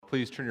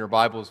Please turn your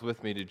Bibles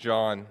with me to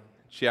John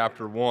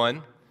chapter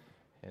 1.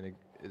 And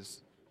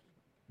as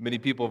many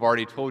people have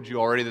already told you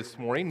already this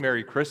morning,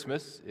 Merry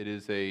Christmas. It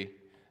is an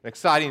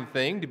exciting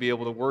thing to be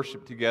able to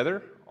worship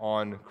together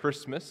on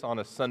Christmas on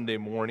a Sunday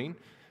morning.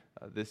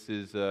 This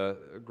is a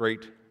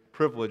great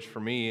privilege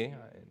for me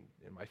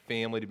and my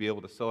family to be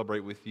able to celebrate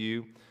with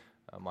you.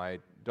 My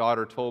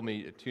daughter told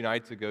me 2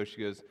 nights ago,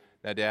 she goes,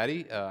 "Now,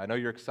 Daddy, I know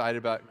you're excited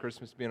about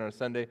Christmas being on a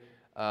Sunday.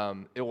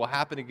 It will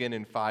happen again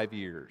in 5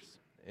 years."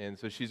 And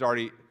so she's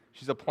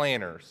a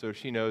planner, so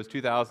she knows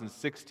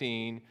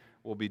 2016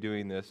 we'll be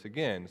doing this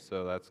again.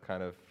 So that's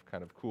kind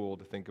of cool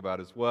to think about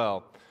as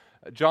well.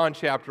 John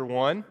chapter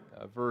 1,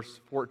 verse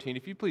 14.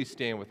 If you please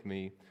stand with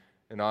me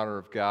in honor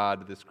of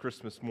God this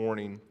Christmas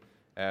morning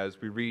as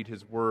we read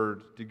His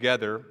Word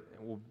together.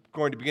 And we're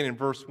going to begin in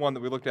verse 1 that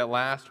we looked at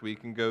last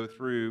week and go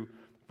through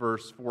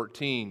verse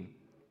 14.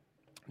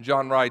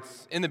 John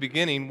writes, "In the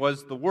beginning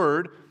was the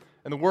Word,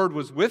 and the Word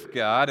was with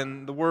God,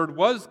 and the Word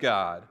was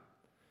God.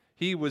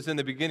 He was in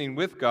the beginning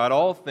with God.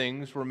 All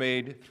things were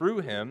made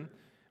through Him,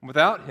 and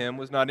without Him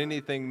was not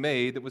anything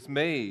made that was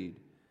made.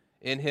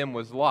 In Him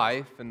was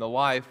life, and the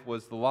life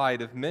was the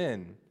light of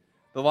men.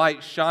 The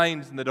light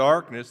shines in the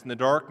darkness, and the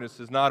darkness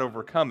has not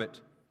overcome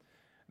it.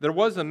 There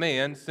was a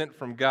man sent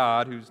from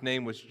God whose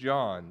name was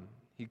John.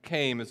 He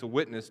came as a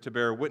witness to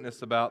bear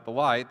witness about the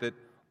light, that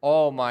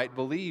all might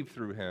believe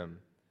through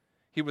him.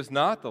 He was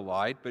not the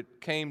light, but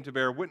came to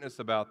bear witness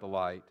about the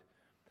light.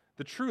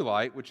 The true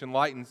light, which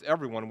enlightens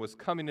everyone, was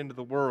coming into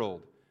the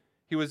world.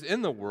 He was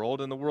in the world,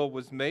 and the world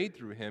was made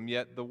through Him,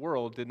 yet the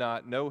world did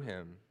not know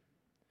Him.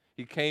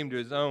 He came to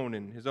His own,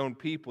 and His own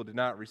people did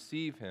not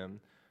receive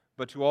Him.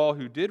 But to all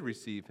who did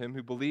receive Him,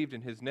 who believed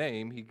in His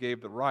name, He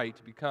gave the right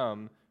to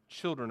become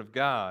children of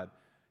God,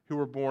 who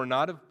were born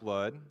not of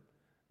blood,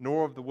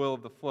 nor of the will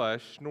of the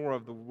flesh, nor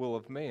of the will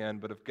of man,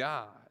 but of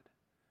God.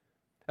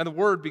 And the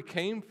Word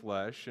became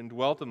flesh and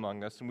dwelt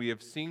among us, and we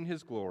have seen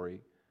His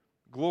glory.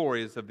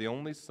 Glory is of the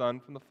only Son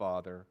from the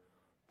Father,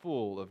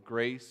 full of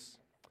grace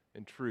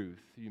and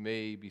truth." You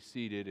may be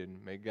seated,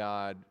 and may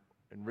God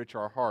enrich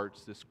our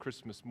hearts this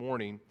Christmas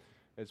morning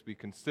as we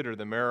consider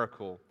the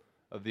miracle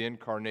of the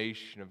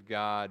incarnation of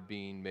God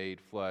being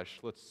made flesh.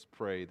 Let's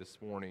pray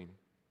this morning.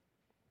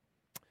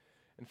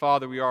 And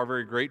Father, we are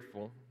very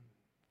grateful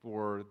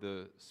for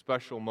the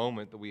special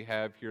moment that we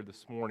have here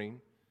this morning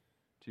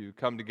to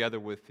come together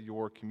with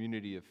your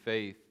community of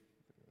faith,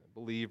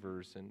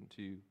 believers, and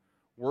to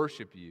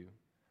worship you.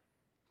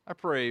 I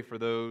pray for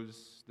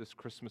those this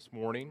Christmas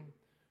morning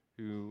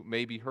who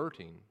may be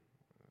hurting,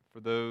 for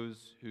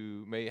those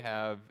who may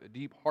have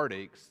deep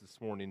heartaches this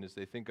morning as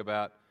they think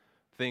about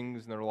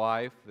things in their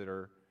life that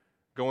are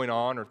going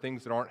on or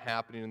things that aren't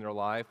happening in their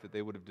life that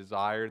they would have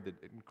desired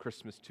that in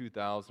Christmas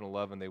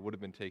 2011 they would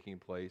have been taking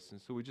place. And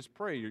so we just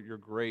pray your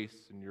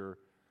grace and your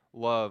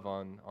love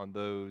on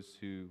those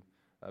who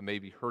may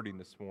be hurting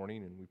this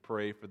morning. And we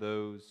pray for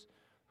those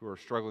who are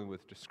struggling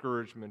with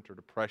discouragement or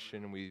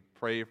depression. And we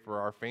pray for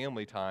our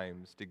family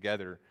times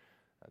together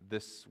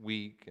this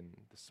week and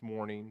this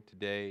morning,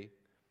 today.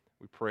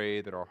 We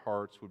pray that our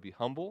hearts would be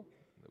humble,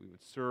 that we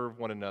would serve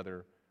one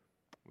another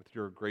with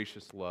your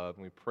gracious love.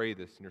 And we pray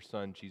this in your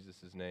Son,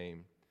 Jesus'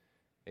 name.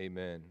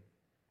 Amen.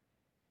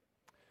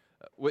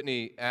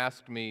 Whitney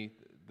asked me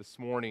this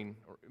morning,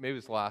 or maybe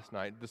it was last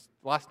night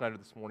or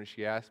this morning,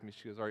 she asked me,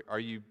 she goes, are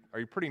you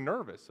pretty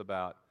nervous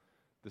about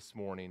this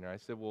morning? And I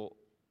said, well,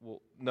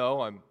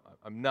 no, I'm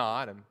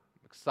not. I'm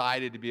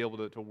excited to be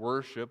able to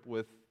worship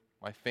with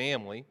my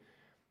family.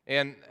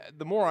 And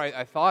the more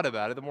I thought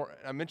about it, the more,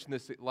 I mentioned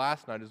this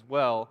last night as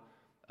well,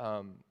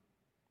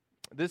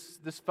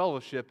 this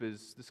fellowship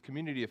this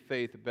community of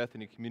faith, the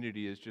Bethany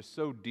community, is just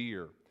so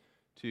dear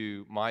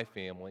to my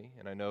family,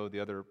 and I know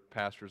the other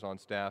pastors on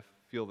staff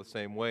feel the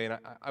same way. And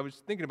I was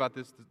thinking about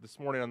this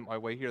morning on my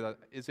way here, that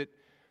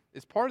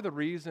is part of the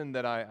reason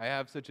that I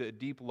have such a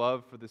deep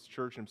love for this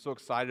church, and I'm so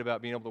excited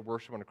about being able to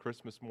worship on a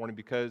Christmas morning,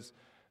 because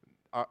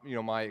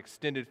my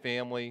extended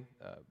family,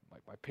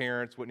 my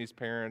parents, Whitney's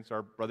parents,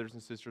 our brothers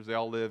and sisters, they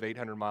all live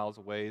 800 miles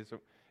away.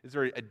 So is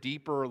there a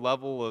deeper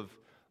level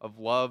of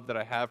love that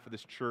I have for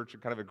this church,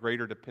 and kind of a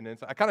greater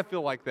dependence? I kind of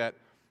feel like that,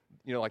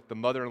 like the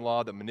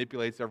mother-in-law that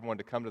manipulates everyone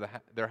to come to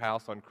their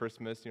house on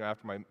Christmas,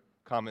 after my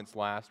comments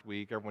last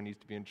week, everyone needs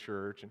to be in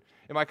church. And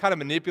am I kind of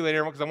manipulating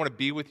everyone because I want to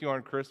be with you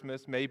on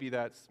Christmas? Maybe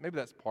that's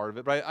part of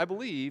it. But I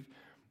believe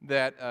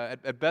that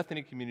at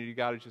Bethany Community,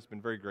 God has just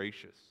been very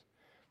gracious.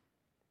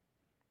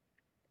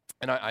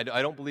 And I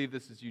don't believe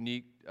this is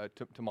unique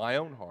to my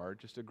own heart,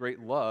 just a great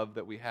love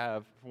that we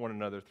have for one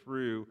another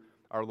through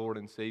our Lord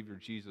and Savior,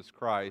 Jesus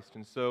Christ.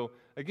 And so,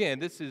 again,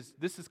 this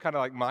is kind of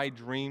like my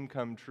dream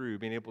come true,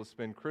 being able to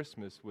spend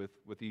Christmas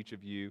with each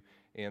of you.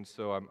 And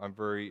so I'm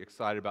very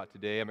excited about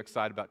today. I'm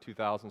excited about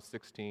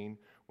 2016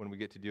 when we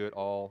get to do it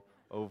all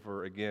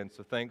over again.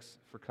 So thanks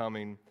for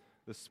coming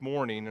this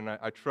morning, and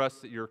I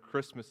trust that your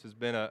Christmas has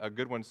been a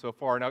good one so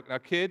far. Now,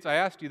 kids, I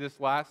asked you this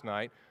last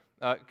night,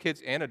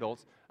 kids and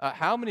adults,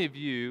 how many of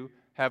you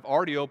have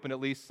already opened at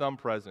least some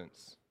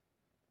presents?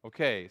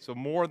 Okay, so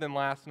more than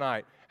last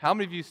night. How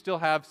many of you still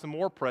have some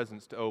more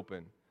presents to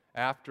open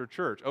after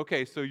church?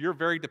 Okay, so you're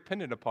very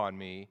dependent upon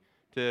me.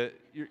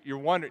 You're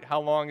wondering,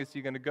 how long is he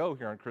going to go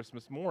here on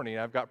Christmas morning?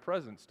 I've got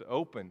presents to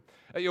open.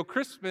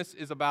 Christmas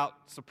is about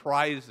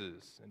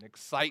surprises and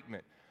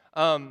excitement.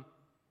 Now,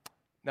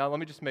 let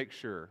me just make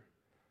sure.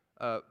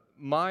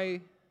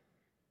 My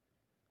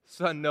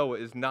son Noah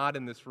is not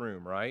in this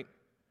room, right?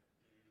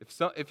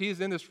 If he's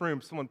in this room,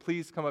 someone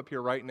please come up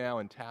here right now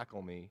and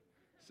tackle me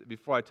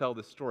before I tell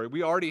this story.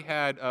 We already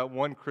had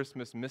one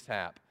Christmas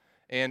mishap.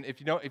 And if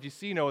you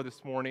see Noah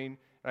this morning,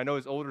 and I know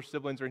his older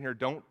siblings are in here,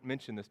 don't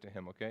mention this to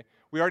him, okay?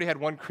 We already had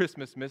one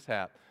Christmas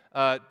mishap.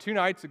 2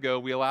 nights ago,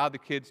 we allowed the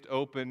kids to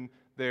open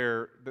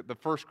the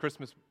first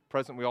Christmas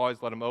present we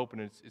always let them open.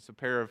 It's a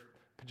pair of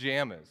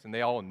pajamas, and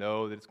they all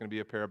know that it's going to be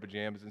a pair of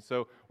pajamas. And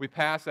so we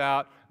pass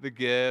out the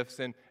gifts,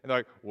 and they're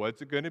like,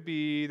 what's it going to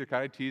be? They're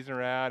kind of teasing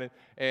around,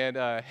 and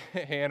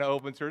Hannah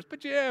opens hers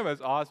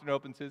pajamas. Austin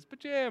opens his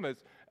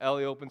pajamas.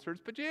 Ellie opens hers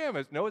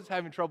pajamas. Noah's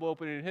having trouble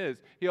opening his.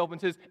 He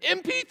opens his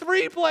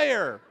MP3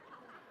 player.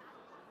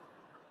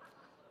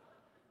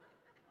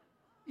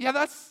 Yeah,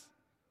 that's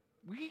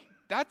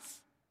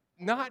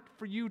not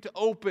for you to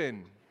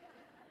open.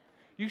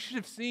 You should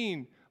have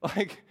seen,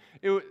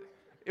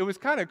 it was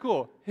kind of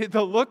cool.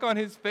 The look on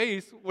his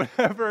face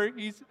whenever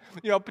he's,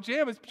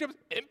 pajamas,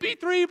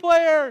 MP3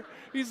 player.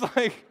 He's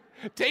like,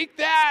 take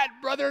that,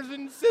 brothers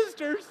and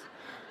sisters.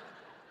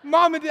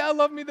 Mom and Dad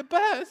love me the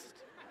best.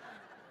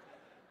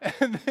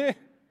 And then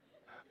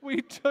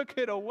we took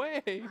it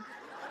away.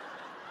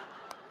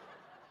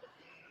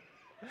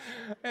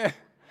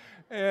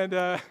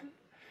 and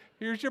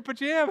here's your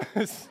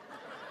pajamas.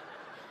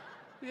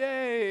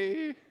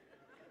 Yay.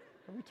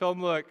 And we told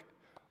him,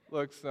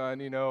 look, son,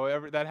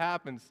 that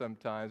happens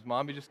sometimes.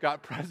 Mommy just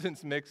got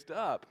presents mixed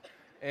up.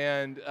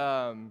 And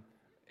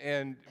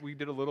we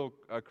did a little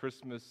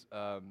Christmas,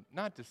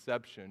 not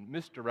deception,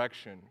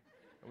 misdirection.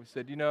 And we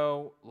said,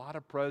 a lot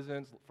of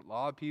presents, a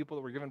lot of people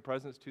that we're giving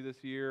presents to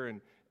this year,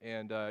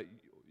 and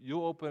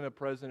you'll open a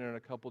present in a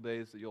couple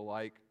days that you'll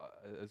like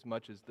as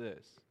much as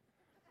this.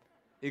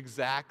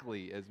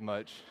 Exactly as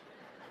much.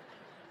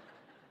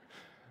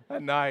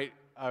 At night,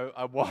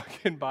 I'm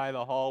walking by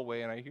the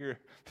hallway, and I hear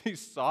these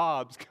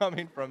sobs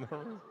coming from the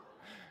room.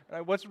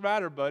 And what's the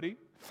matter, buddy?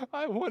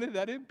 I wanted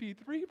that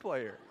MP3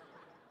 player.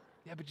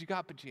 Yeah, but you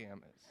got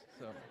pajamas.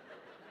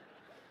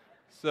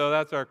 So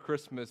that's our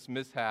Christmas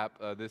mishap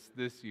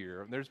this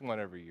year. There's one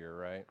every year,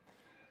 right?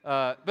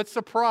 But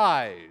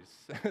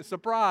surprise,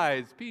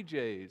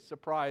 PJs,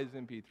 surprise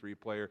MP3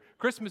 player.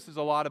 Christmas is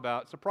a lot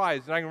about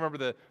surprise. And I can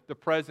remember the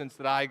presents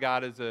that I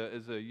got as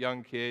a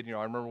young kid. I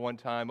remember one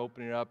time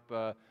opening up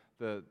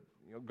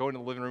going to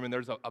the living room, and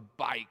there's a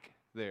bike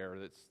there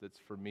that's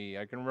for me.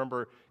 I can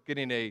remember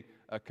getting a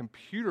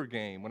computer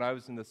game when I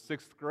was in the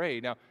 6th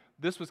grade. Now,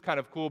 this was kind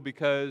of cool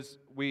because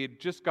we had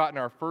just gotten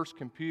our first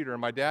computer,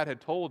 and my dad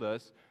had told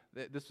us,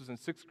 this was in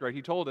 6th grade,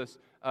 he told us,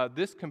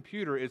 this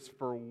computer is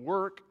for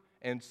work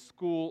and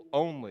school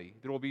only.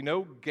 There will be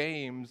no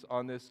games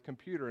on this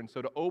computer. And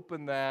so to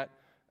open that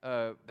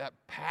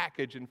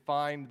package and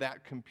find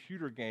that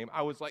computer game,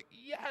 I was like,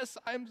 yes,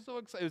 I'm so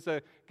excited. It was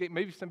a game,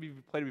 maybe some of you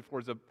have played it before.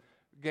 It's a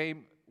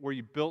game where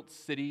you built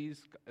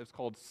cities. It's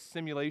called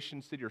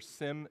Simulation City, or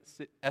SIM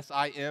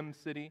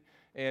City,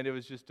 and it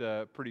was just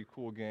a pretty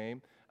cool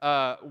game.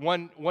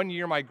 One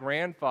year, my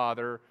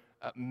grandfather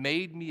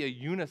made me a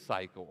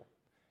unicycle,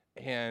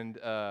 and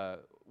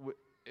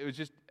it was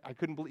just, I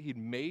couldn't believe he'd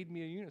made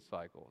me a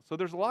unicycle. So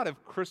there's a lot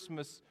of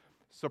Christmas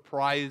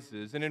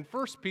surprises. And in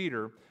 1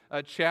 Peter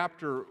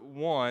chapter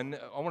 1,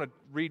 I want to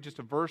read just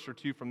a verse or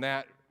two from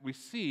that. We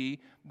see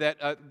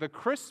that the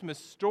Christmas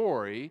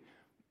story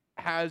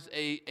has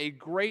a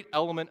great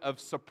element of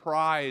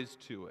surprise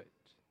to it.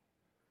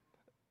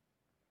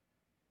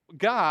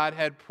 God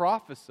had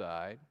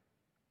prophesied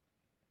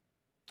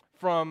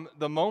from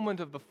the moment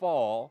of the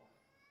fall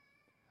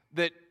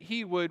that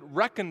he would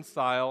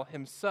reconcile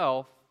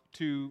himself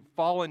to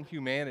fallen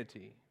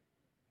humanity.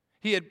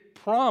 He had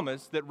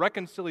promised that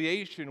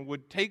reconciliation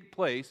would take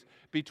place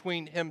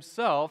between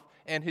himself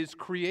and his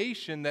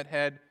creation that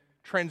had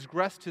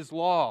transgressed his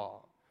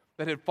law,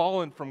 that had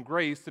fallen from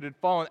grace, that had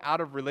fallen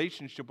out of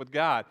relationship with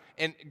God.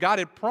 And God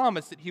had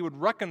promised that he would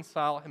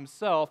reconcile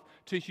himself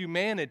to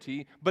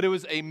humanity, but it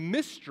was a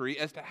mystery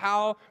as to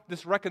how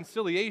this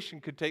reconciliation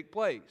could take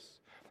place.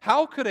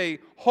 How could a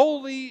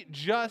holy,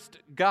 just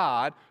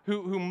God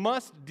who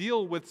must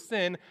deal with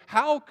sin,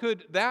 how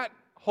could that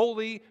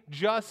holy,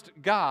 just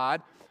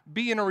God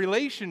be in a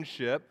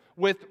relationship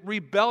with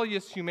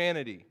rebellious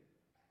humanity?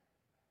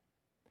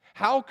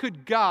 How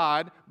could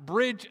God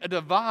bridge a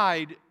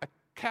divide, a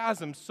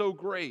chasm so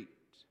great?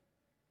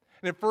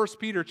 And in 1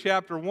 Peter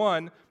chapter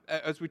 1,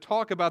 as we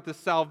talk about this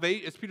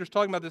salvation, as Peter's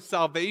talking about this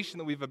salvation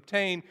that we've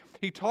obtained,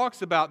 he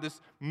talks about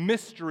this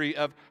mystery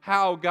of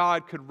how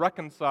God could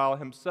reconcile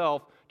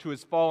himself to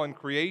his fallen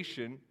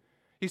creation.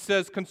 He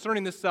says,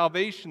 concerning this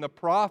salvation, the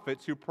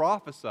prophets who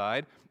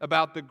prophesied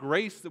about the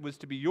grace that was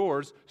to be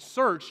yours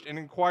searched and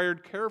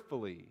inquired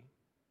carefully,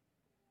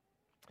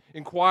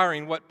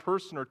 inquiring what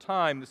person or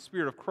time the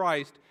Spirit of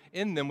Christ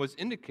in them was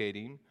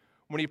indicating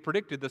when he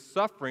predicted the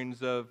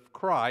sufferings of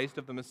Christ,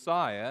 of the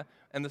Messiah,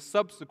 and the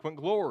subsequent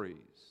glories.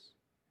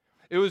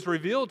 It was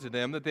revealed to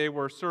them that they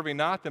were serving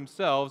not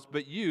themselves,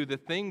 but you, the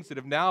things that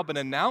have now been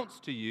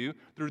announced to you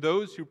through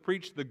those who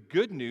preach the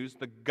good news,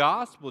 the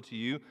gospel to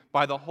you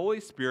by the Holy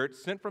Spirit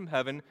sent from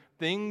heaven,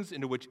 things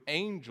into which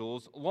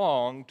angels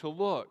long to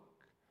look.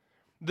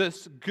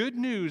 This good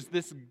news,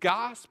 this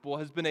gospel,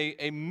 has been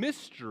a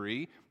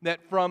mystery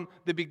that from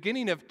the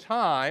beginning of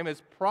time,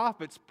 as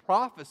prophets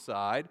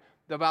prophesied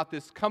about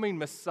this coming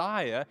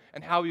Messiah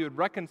and how he would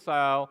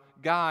reconcile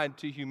God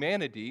to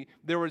humanity,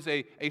 there was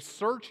a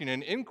searching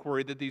and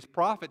inquiry that these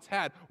prophets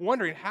had,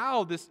 wondering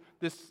how this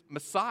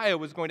Messiah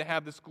was going to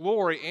have this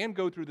glory and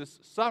go through this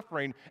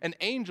suffering, and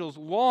angels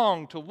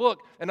long to look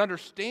and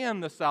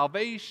understand the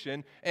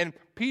salvation. And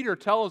Peter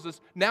tells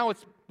us now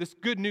this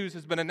good news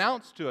has been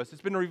announced to us,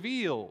 it's been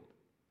revealed.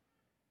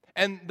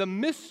 And the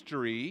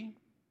mystery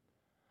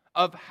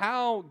of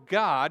how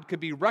God could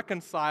be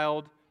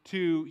reconciled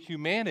to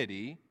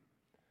humanity,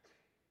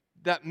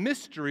 that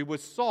mystery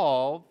was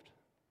solved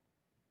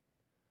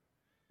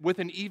with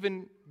an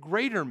even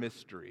greater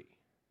mystery.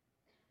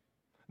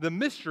 The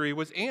mystery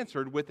was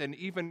answered with an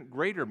even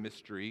greater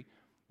mystery,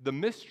 the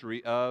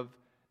mystery of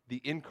the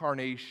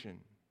incarnation.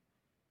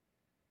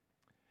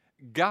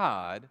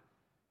 God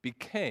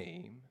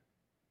became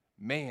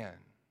man.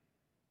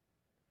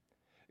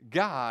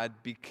 God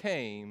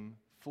became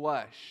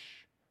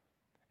flesh,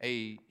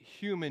 a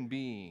human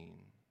being.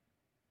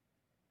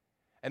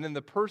 And in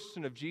the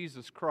person of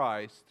Jesus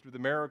Christ, through the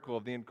miracle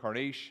of the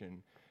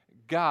incarnation,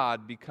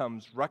 God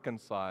becomes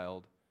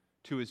reconciled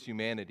to his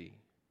humanity.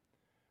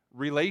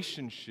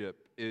 Relationship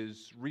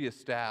is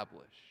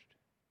reestablished.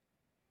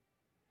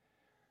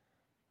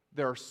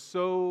 There are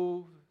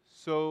so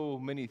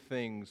many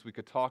things we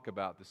could talk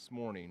about this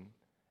morning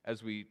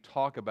as we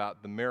talk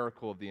about the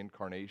miracle of the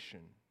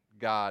incarnation,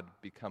 God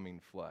becoming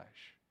flesh.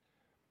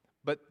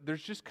 But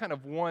there's just kind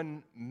of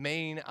one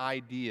main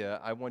idea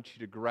I want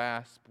you to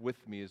grasp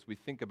with me as we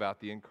think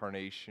about the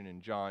incarnation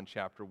in John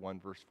chapter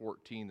 1, verse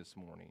 14 this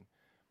morning.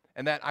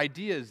 And that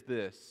idea is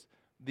this: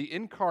 the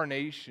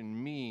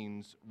incarnation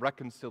means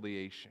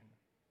reconciliation.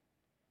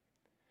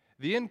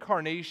 The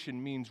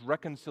incarnation means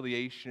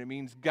reconciliation. It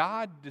means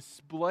God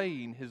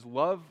displaying his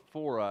love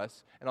for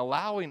us and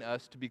allowing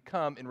us to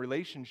become in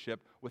relationship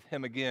with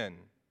him again.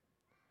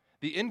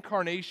 The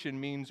incarnation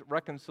means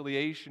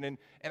reconciliation, and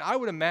I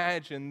would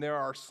imagine there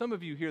are some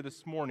of you here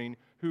this morning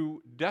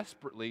who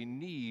desperately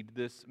need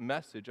this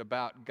message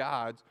about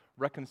God's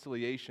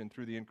reconciliation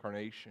through the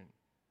incarnation.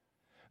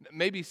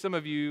 Maybe some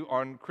of you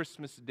on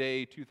Christmas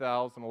Day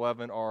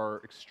 2011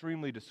 are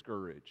extremely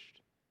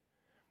discouraged.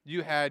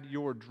 You had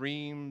your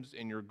dreams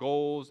and your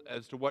goals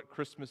as to what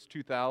Christmas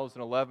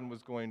 2011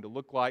 was going to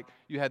look like.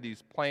 You had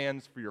these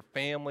plans for your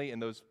family,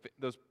 and those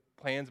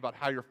plans about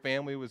how your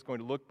family was going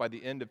to look by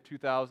the end of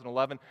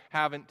 2011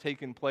 haven't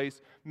taken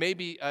place.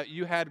 Maybe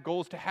you had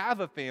goals to have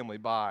a family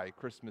by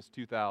Christmas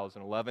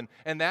 2011,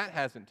 and that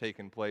hasn't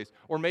taken place.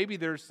 Or maybe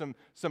there's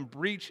some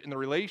breach in the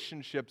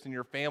relationships in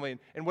your family,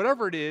 and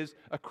whatever it is,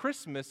 a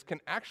Christmas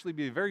can actually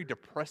be a very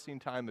depressing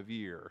time of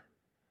year.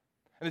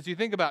 And as you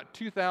think about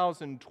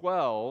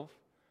 2012,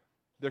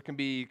 there can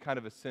be kind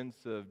of a sense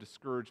of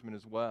discouragement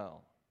as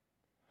well.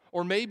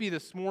 Or maybe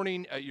this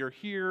morning you're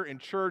here in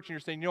church and you're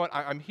saying, you know what,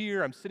 I'm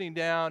here, I'm sitting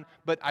down,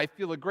 but I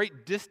feel a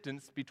great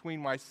distance between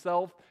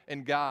myself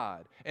and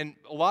God. And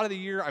a lot of the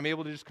year I'm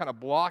able to just kind of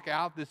block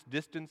out this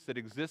distance that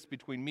exists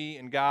between me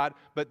and God.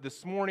 But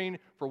this morning,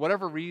 for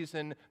whatever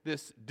reason,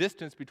 this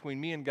distance between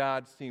me and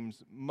God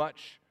seems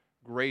much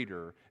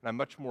greater, and I'm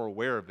much more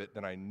aware of it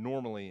than I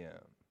normally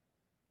am.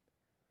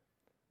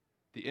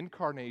 The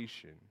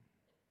incarnation,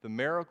 the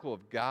miracle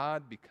of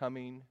God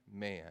becoming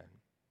man,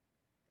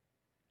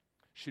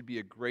 should be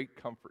a great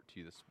comfort to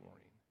you this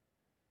morning,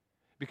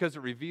 because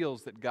it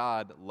reveals that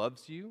God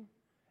loves you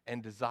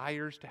and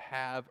desires to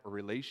have a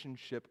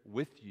relationship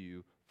with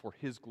you for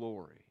his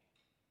glory.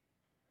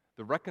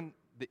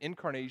 The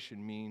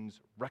incarnation means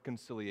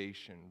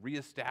reconciliation,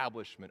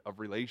 reestablishment of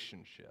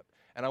relationship.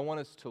 And I want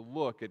us to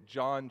look at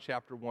John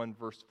chapter 1,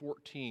 verse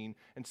 14,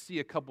 and see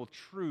a couple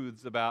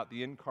truths about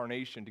the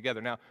incarnation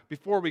together. Now,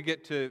 before we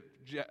get to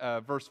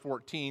verse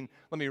 14,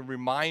 let me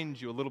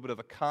remind you a little bit of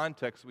the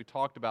context that we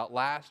talked about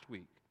last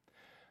week.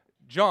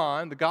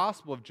 John, the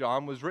Gospel of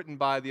John, was written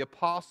by the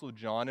Apostle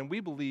John, and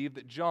we believe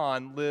that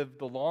John lived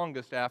the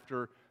longest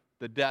after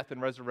the death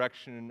and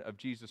resurrection of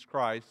Jesus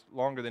Christ,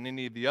 longer than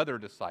any of the other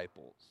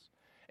disciples.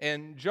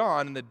 And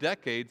John, in the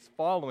decades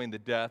following the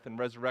death and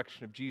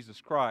resurrection of Jesus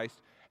Christ,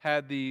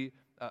 had the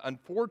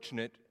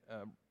unfortunate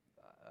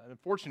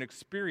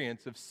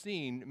experience of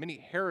seeing many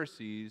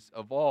heresies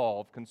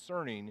evolve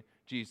concerning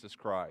Jesus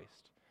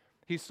Christ.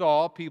 He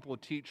saw people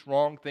teach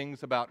wrong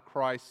things about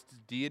Christ's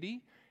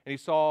deity, and he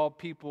saw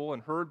people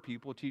and heard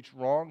people teach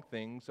wrong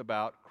things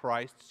about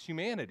Christ's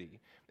humanity.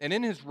 And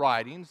in his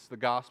writings, the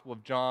Gospel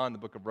of John, the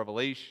book of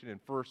Revelation, and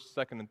 1st,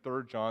 2nd, and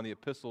 3rd John, the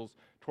epistles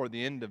toward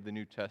the end of the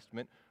New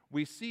Testament,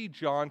 we see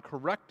John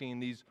correcting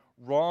these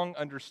wrong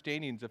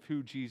understandings of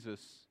who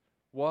Jesus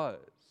was.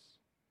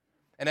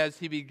 And as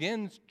he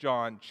begins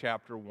John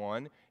chapter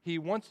 1, he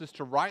wants us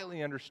to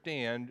rightly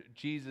understand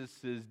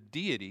Jesus'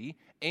 deity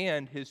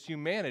and his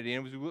humanity.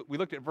 And we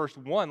looked at verse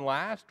 1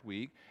 last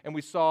week, and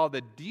we saw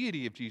the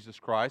deity of Jesus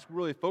Christ. We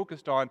really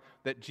focused on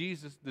that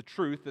Jesus, the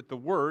truth, that the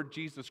Word,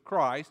 Jesus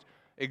Christ,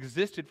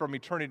 existed from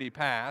eternity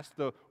past.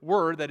 The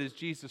Word, that is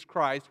Jesus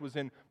Christ, was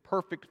in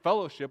perfect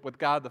fellowship with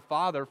God the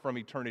Father from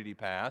eternity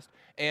past.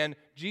 And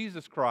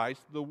Jesus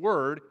Christ, the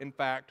Word, in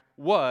fact,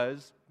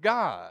 was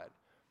God.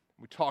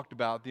 We talked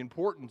about the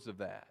importance of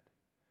that.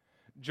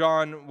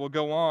 John will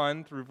go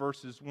on through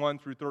verses 1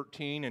 through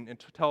 13 and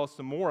to tell us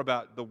some more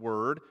about the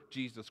Word,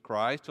 Jesus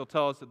Christ. He'll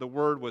tell us that the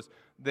Word was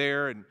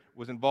there and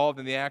was involved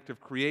in the act of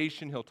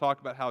creation. He'll talk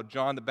about how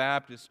John the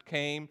Baptist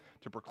came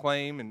to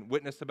proclaim and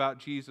witness about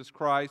Jesus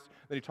Christ.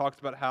 Then he talks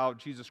about how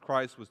Jesus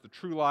Christ was the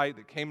true light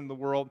that came into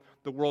the world.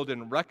 The world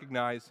didn't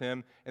recognize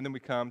him. And then we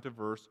come to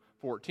verse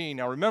 14.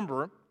 Now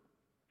remember,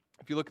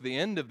 if you look at the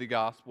end of the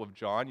Gospel of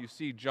John, you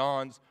see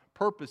John's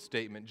purpose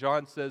statement.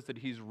 John says that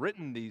he's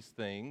written these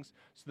things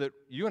so that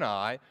you and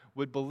I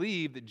would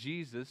believe that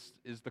Jesus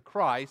is the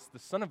Christ, the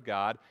Son of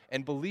God,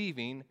 and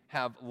believing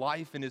have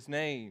life in his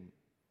name.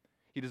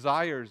 He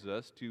desires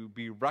us to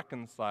be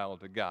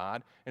reconciled to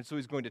God, and so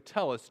he's going to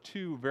tell us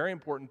two very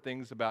important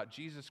things about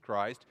Jesus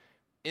Christ.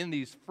 In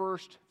these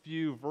first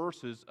few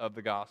verses of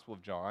the Gospel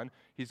of John,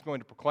 he's going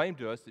to proclaim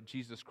to us that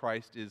Jesus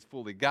Christ is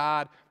fully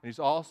God, and he's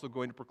also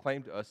going to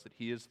proclaim to us that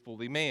he is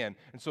fully man.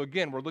 And so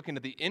again, we're looking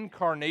at the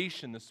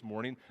incarnation this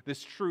morning,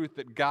 this truth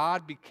that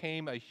God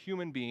became a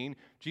human being.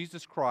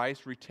 Jesus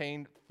Christ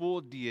retained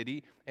full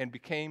deity and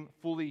became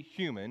fully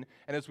human.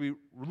 And as we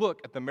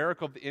look at the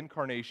miracle of the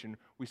incarnation,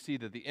 we see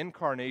that the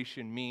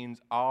incarnation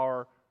means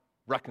our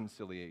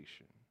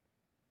reconciliation.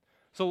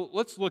 So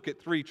let's look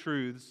at three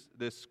truths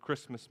this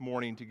Christmas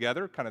morning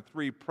together, kind of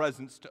three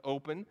presents to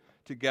open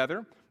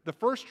together. The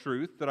first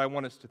truth that I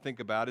want us to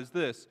think about is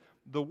this: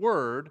 the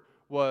Word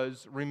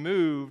was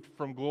removed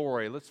from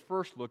glory. Let's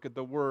first look at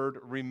the word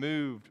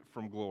removed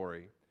from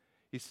glory.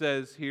 He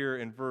says here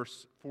in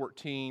verse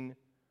 14,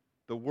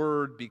 the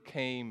Word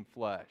became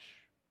flesh.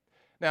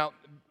 Now,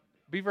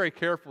 be very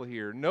careful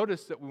here.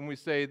 Notice that when we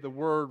say the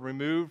Word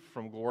removed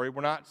from glory,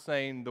 we're not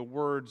saying the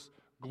Word's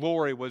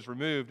glory was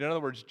removed. In other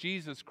words,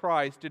 Jesus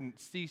Christ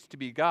didn't cease to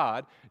be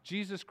God.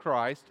 Jesus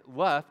Christ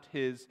left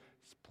his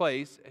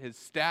place, his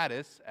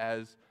status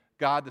as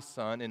God the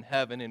Son in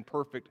heaven in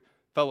perfect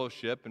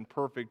fellowship and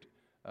perfect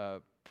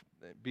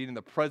being in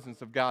the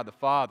presence of God the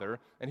Father,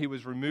 and he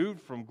was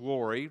removed from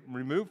glory,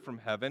 removed from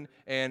heaven,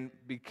 and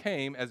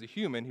became, as a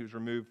human, he was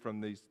removed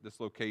from this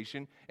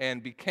location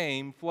and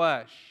became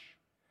flesh.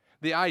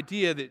 The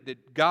idea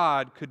that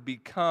God could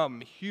become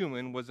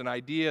human was an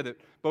idea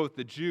that both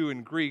the Jew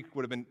and Greek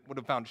would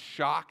have found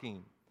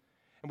shocking.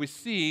 And we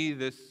see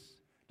this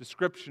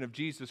description of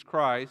Jesus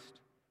Christ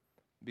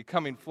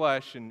becoming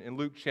flesh in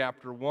Luke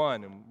chapter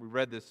 1, and we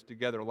read this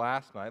together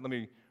last night. Let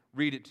me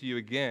read it to you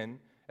again.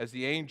 As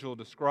the angel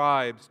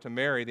describes to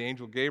Mary, the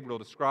angel Gabriel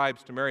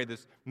describes to Mary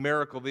this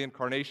miracle of the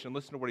incarnation.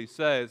 Listen to what he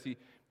says.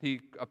 He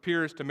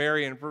appears to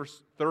Mary in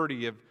verse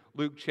 30 of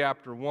Luke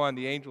chapter 1.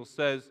 The angel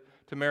says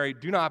to Mary,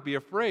 "Do not be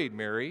afraid,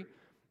 Mary,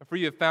 for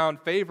you have found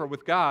favor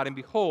with God, and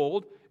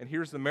behold," and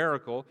here's the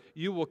miracle,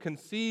 "you will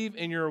conceive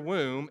in your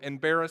womb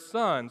and bear a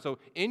son." So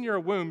in your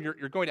womb, you're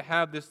going to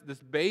have this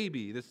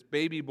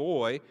baby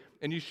boy,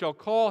 and you shall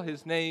call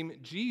his name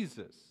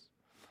Jesus.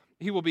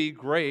 He will be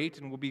great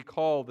and will be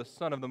called the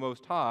Son of the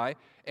Most High,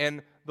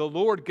 and the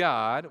Lord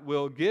God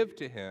will give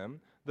to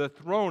him the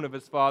throne of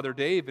his father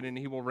David, and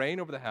he will reign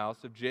over the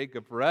house of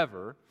Jacob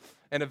forever,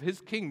 and of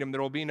his kingdom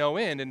there will be no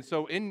end. And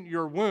so in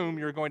your womb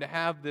you're going to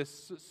have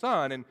this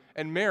son,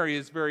 and Mary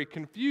is very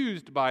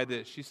confused by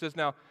this. She says,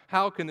 "Now,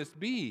 how can this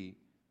be,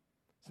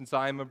 since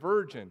I am a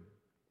virgin?"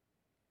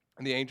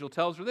 And the angel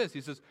tells her this.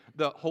 He says,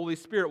 "The Holy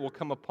Spirit will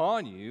come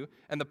upon you,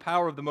 and the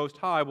power of the Most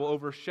High will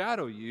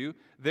overshadow you.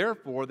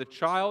 Therefore, the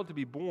child to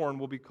be born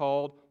will be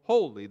called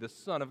Holy, the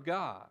Son of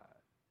God."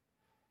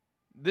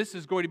 This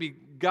is going to be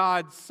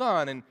God's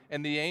Son,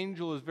 and the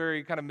angel is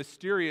very kind of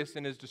mysterious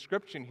in his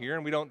description here,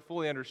 and we don't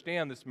fully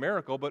understand this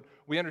miracle, but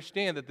we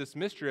understand that this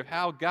mystery of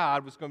how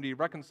God was going to be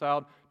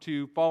reconciled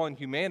to fallen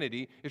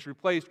humanity is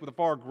replaced with a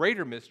far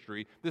greater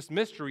mystery, this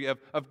mystery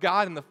of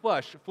God in the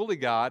flesh, fully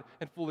God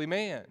and fully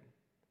man.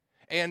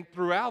 And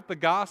throughout the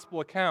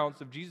gospel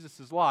accounts of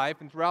Jesus' life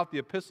and throughout the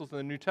epistles in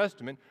the New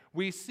Testament,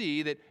 we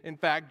see that, in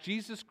fact,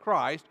 Jesus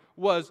Christ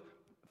was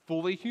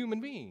fully human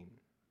being.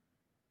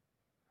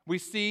 We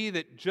see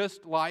that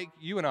just like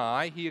you and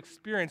I, he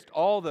experienced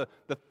all the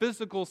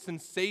physical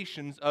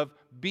sensations of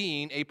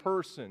being a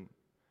person.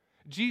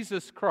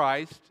 Jesus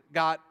Christ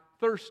got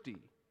thirsty.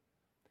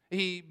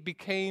 He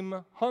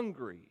became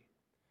hungry.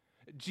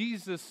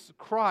 Jesus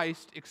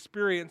Christ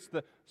experienced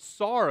the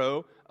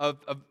sorrow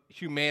of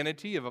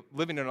humanity, of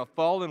living in a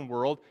fallen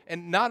world.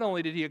 And not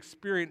only did he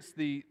experience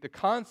the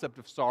concept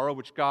of sorrow,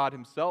 which God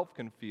himself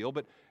can feel,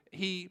 but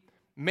he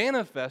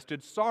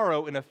manifested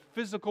sorrow in a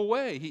physical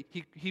way.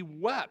 He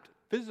wept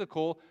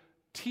physical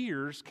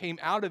tears came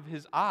out of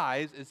his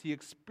eyes as he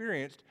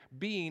experienced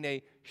being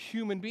a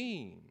human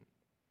being.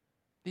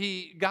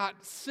 He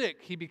got sick.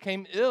 He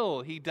became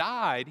ill. He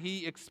died.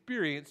 He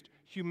experienced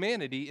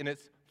humanity in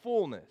its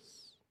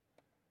fullness.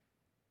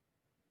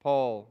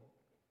 Paul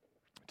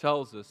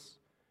tells us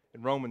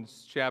in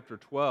Romans chapter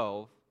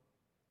 12,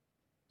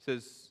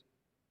 says,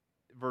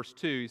 verse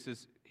 2, he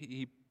says,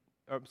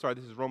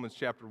 this is Romans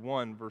chapter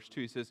 1, verse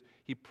 2. He says,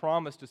 he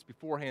promised us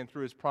beforehand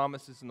through his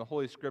promises in the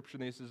Holy Scripture.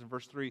 And he says in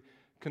verse 3,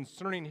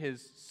 concerning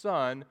his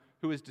Son,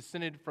 who is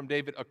descended from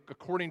David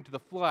according to the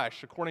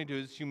flesh, according to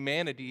his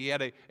humanity. He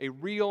had a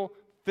real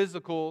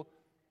physical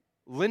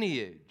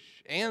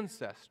lineage,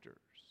 ancestors.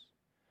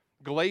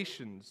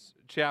 Galatians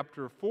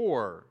chapter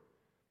 4,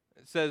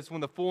 it says,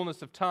 when the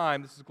fullness of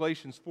time, this is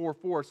Galatians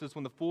 4:4, it says,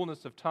 when the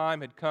fullness of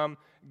time had come,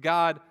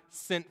 God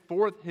sent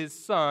forth his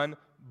Son,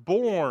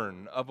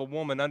 born of a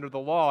woman under the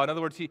law. In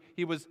other words,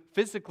 he was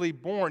physically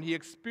born. He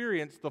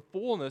experienced the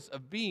fullness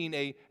of being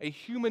a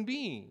human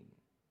being.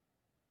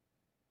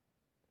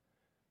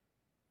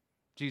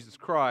 Jesus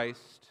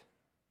Christ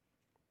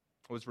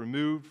was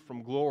removed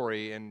from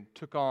glory and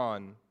took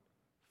on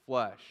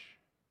flesh.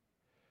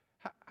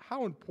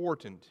 How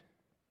important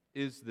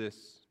is this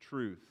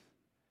truth?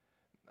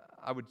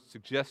 I would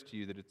suggest to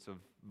you that it's of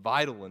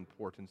vital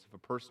importance if a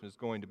person is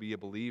going to be a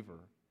believer.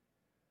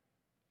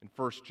 In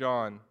 1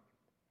 John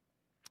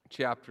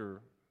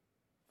chapter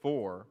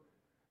 4,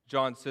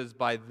 John says,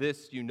 by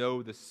this you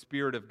know the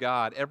Spirit of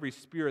God. Every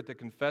spirit that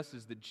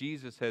confesses that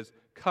Jesus has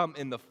come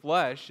in the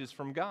flesh is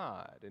from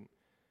God. And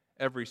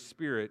every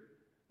spirit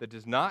that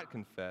does not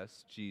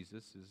confess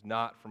Jesus is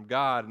not from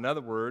God. In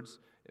other words,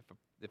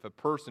 if a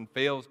person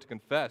fails to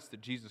confess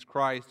that Jesus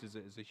Christ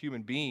is a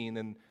human being,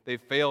 then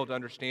they've failed to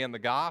understand the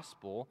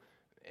gospel,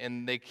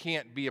 and they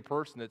can't be a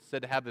person that's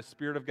said to have the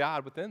Spirit of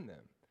God within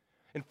them.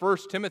 In 1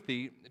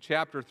 Timothy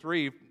chapter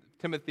 3,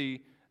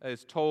 Timothy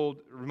is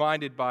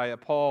reminded by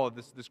Paul of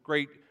this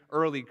great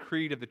early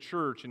creed of the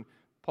church, and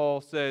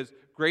Paul says,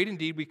 great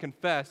indeed we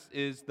confess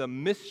is the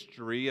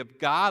mystery of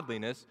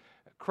godliness.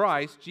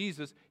 Christ,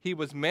 Jesus, he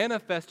was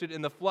manifested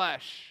in the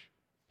flesh.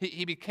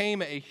 He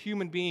became a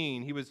human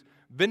being. He was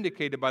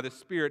vindicated by the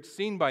Spirit,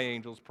 seen by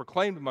angels,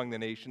 proclaimed among the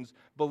nations,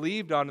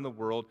 believed on in the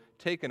world,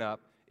 taken up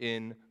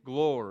in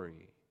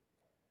glory.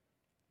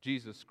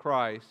 Jesus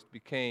Christ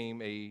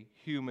became a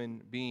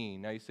human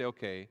being. Now you say,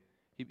 okay,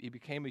 he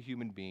became a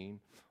human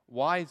being.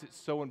 Why is it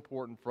so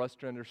important for us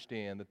to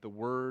understand that the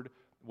Word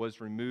was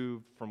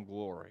removed from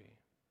glory?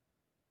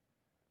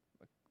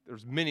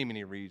 There's many,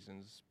 many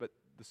reasons, but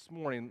this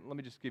morning, let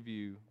me just give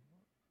you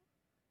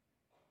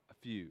a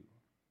few.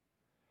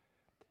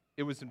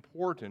 It was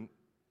important,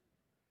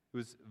 it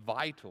was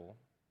vital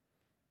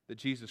that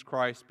Jesus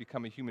Christ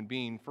become a human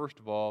being, first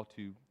of all,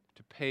 to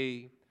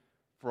pay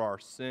for our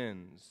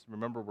sins.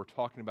 Remember, we're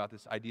talking about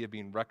this idea of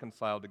being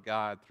reconciled to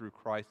God through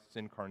Christ's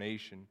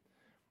incarnation.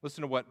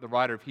 Listen to what the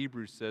writer of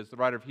Hebrews says. The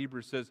writer of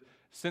Hebrews says,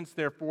 since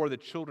therefore the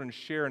children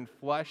share in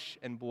flesh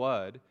and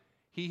blood,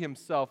 he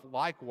himself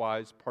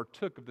likewise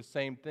partook of the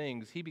same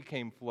things. He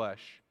became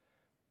flesh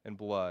and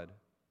blood,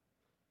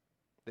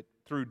 that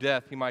through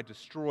death he might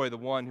destroy the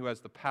one who has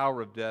the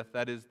power of death,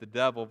 that is the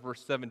devil.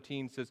 Verse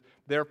 17 says,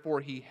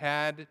 therefore he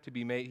had to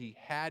be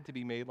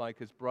made like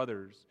his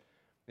brothers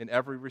in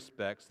every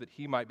respect, so that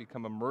he might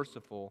become a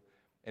merciful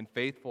and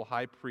faithful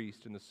high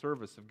priest in the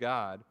service of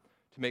God,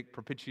 to make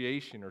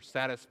propitiation or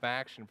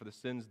satisfaction for the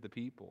sins of the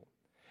people.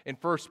 In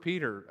 1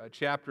 Peter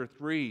chapter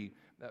 3,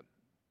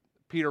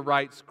 Peter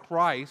writes,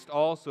 Christ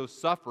also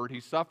suffered. He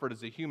suffered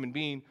as a human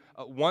being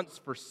once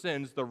for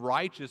sins, the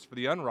righteous for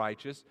the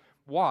unrighteous.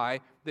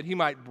 Why? That he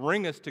might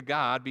bring us to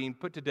God, being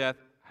put to death.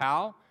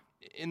 How?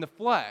 In the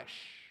flesh.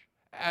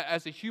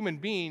 As a human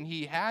being,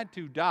 he had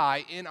to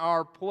die in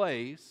our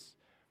place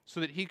so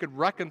that he could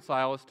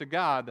reconcile us to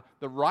God,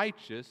 the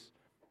righteous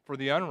for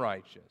the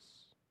unrighteous.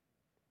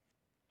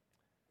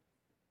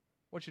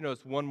 I want you to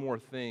notice one more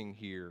thing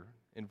here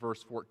in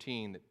verse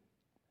 14 that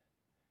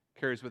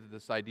carries with it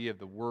this idea of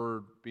the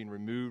Word being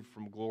removed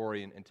from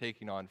glory and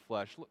taking on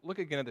flesh. Look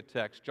again at the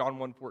text, John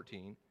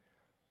 1:14.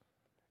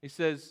 He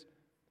says,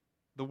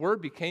 the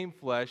Word became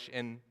flesh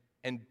and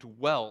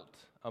dwelt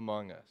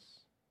among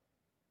us.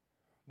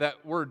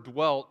 That word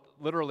dwelt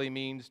literally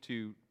means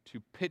to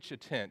pitch a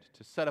tent,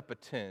 to set up a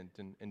tent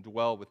and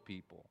dwell with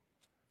people.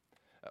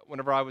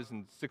 Whenever I was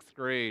in 6th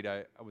grade,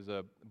 I was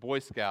a Boy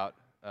Scout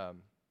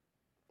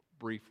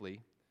briefly.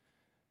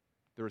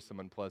 There was some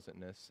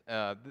unpleasantness.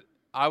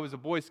 I was a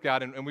Boy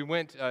Scout, and we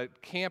went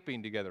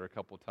camping together a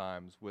couple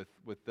times with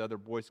the other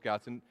Boy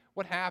Scouts. And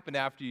what happened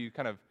after you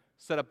kind of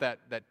set up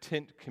that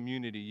tent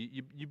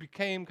community, you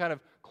became kind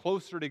of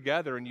closer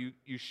together, and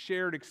you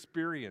shared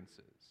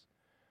experiences.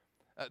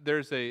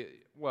 There's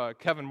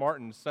Kevin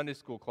Martin's Sunday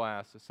school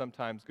class that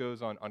sometimes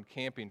goes on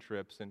camping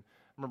trips. And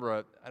I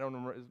remember, I don't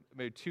remember,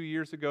 maybe 2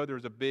 years ago, there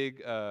was a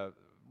big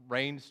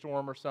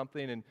rainstorm or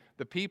something, and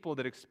the people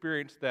that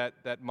experienced that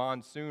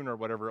monsoon or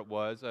whatever it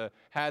was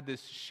had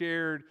this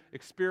shared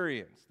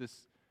experience,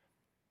 this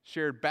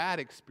shared bad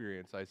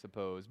experience, I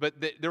suppose. But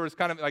there was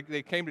kind of like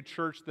they came to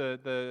church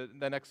the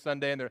next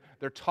Sunday, and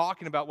they're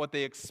talking about what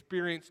they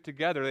experienced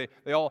together.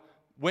 They all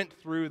went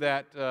through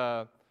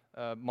that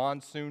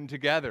monsoon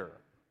together.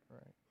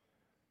 Right?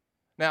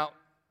 Now,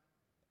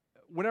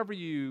 whenever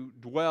you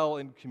dwell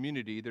in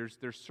community, there's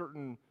a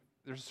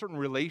certain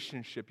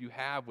relationship you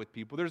have with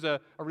people. There's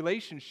a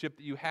relationship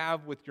that you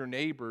have with your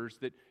neighbors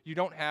that you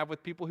don't have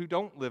with people who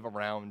don't live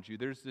around you.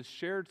 There's this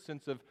shared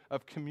sense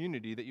of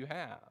community that you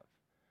have.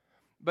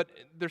 But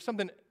there's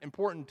something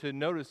important to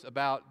notice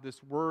about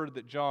this word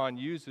that John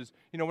uses.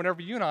 You know,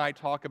 whenever you and I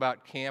talk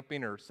about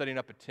camping or setting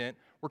up a tent,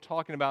 we're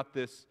talking about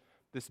this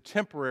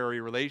temporary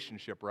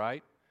relationship,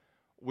 right?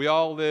 We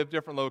all live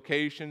different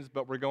locations,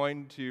 but we're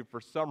going to,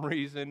 for some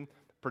reason,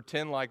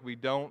 pretend like we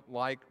don't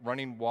like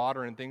running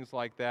water and things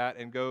like that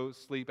and go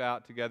sleep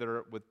out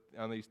together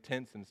on these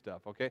tents and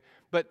stuff, okay?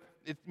 But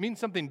it means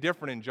something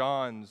different in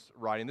John's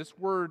writing. This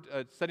word,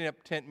 setting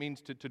up tent,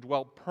 means to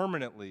dwell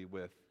permanently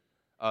with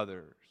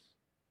others.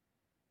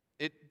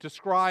 It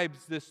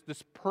describes this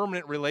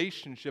permanent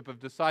relationship of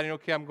deciding,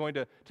 okay, I'm going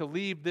to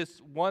leave this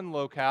one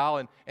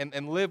locale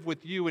and live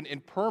with you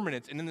in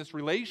permanence and in this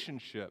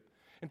relationship.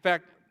 In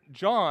fact,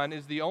 John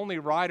is the only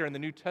writer in the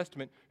New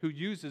Testament who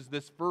uses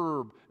this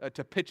verb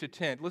to pitch a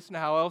tent. Listen to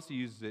how else he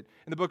uses it.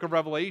 In the book of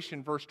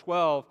Revelation,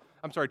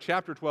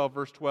 chapter 12,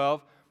 verse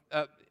 12,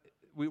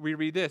 we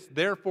read this: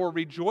 "Therefore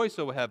rejoice,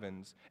 O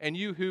heavens, and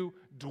you who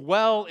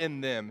dwell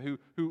in them,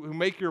 who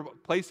make your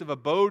place of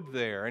abode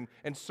there,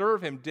 and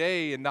serve him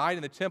day and night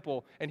in the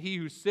temple, and he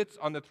who sits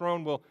on the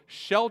throne will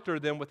shelter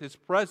them with his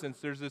presence."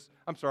 There's this,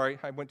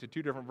 I went to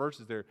two different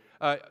verses there.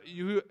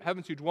 "You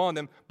heavens who dwell in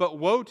them, but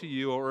woe to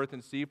you, O earth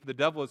and sea, for the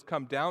devil has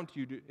come down to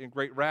you in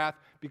great wrath,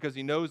 because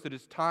he knows that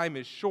his time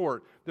is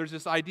short." There's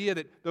this idea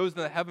that those in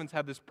the heavens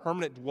have this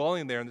permanent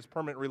dwelling there and this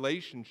permanent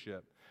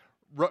relationship.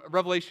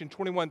 Revelation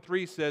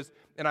 21:3 says,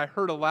 "And I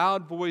heard a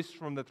loud voice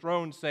from the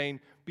throne saying,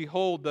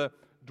 Behold, the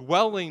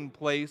dwelling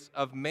place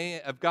of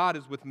God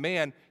is with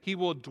man. He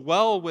will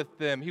dwell with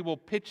them. He will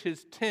pitch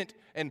his tent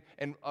and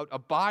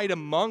abide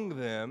among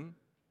them.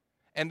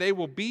 And they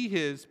will be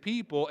his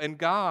people, and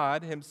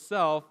God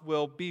himself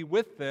will be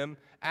with them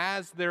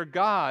as their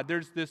God."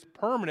 There's this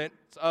permanence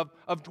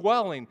of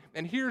dwelling.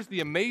 And here's the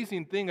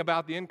amazing thing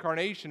about the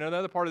incarnation.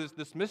 Another part of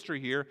this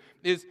mystery here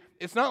is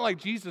it's not like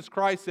Jesus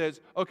Christ says,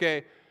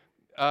 okay,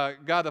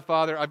 God the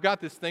Father, I've got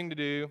this thing to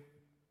do.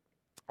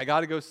 I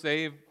got to go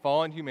save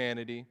fallen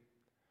humanity.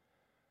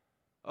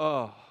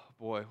 Oh,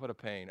 boy, what a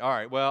pain. All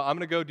right, well, I'm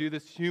going to go do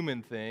this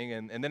human thing,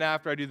 and then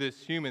after I do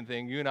this human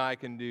thing, you and I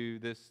can do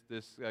this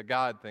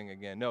God thing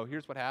again. No,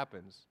 here's what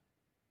happens.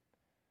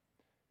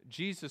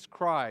 Jesus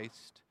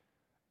Christ,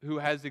 who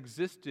has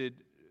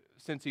existed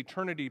since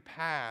eternity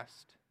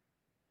past,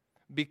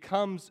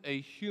 becomes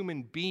a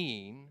human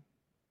being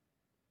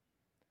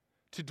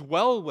to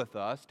dwell with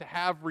us, to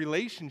have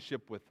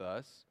relationship with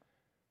us,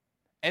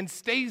 and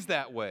stays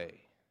that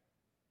way.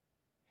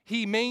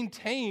 He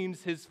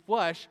maintains his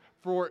flesh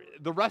for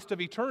the rest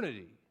of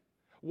eternity.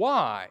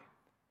 Why?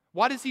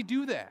 Why does he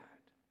do that?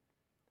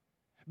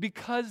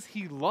 Because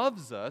he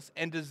loves us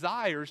and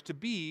desires to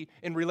be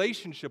in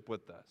relationship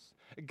with us.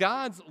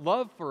 God's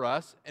love for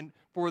us and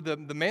for the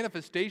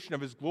manifestation of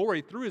his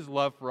glory through his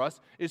love for us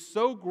is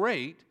so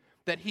great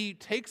that he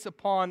takes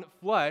upon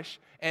flesh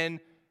and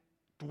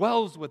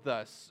dwells with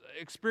us,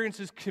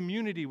 experiences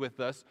community with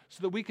us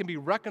so that we can be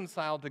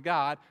reconciled to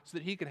God, so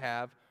that he can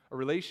have a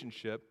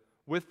relationship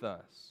with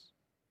us.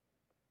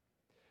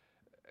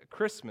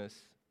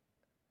 Christmas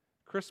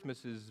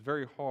is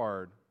very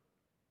hard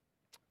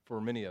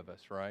for many of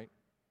us, right?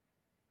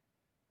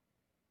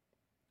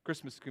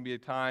 Christmas can be a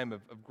time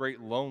of great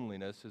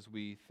loneliness as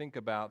we think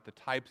about the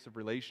types of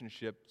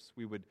relationships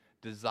we would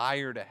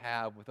desire to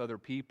have with other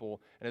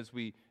people. And as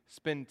we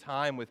spend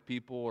time with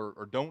people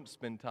or don't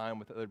spend time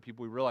with other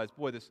people, we realize,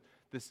 boy,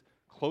 this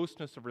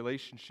closeness of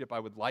relationship I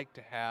would like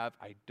to have,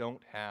 I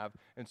don't have.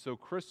 And so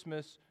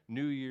Christmas,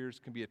 New Year's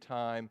can be a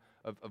time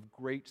of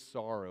great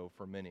sorrow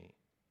for many.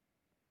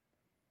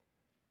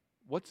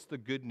 What's the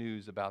good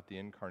news about the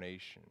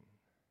incarnation?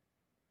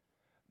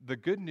 The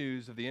good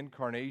news of the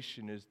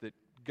incarnation is that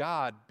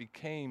God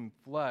became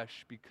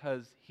flesh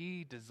because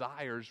he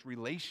desires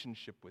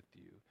relationship with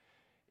you.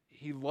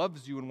 He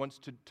loves you and wants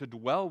to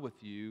dwell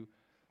with you,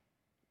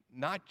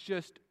 not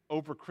just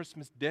over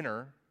Christmas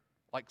dinner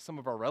like some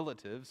of our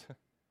relatives.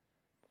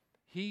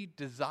 He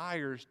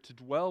desires to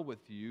dwell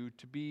with you,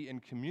 to be in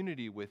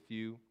community with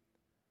you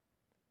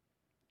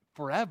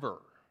forever.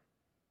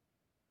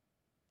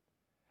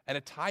 And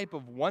a type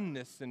of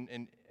oneness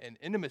and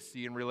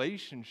intimacy and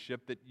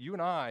relationship that you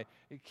and I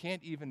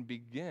can't even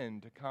begin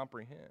to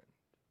comprehend.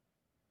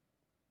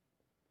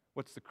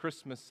 What's the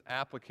Christmas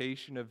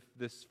application of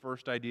this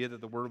first idea that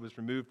the Word was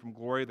removed from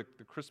glory? The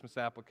Christmas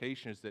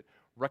application is that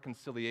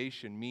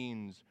reconciliation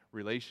means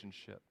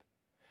relationship.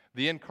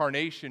 The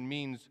incarnation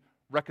means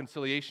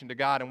reconciliation to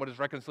God. And what does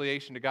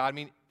reconciliation to God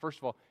mean? First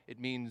of all, it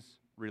means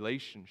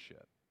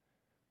relationship.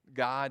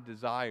 God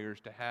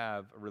desires to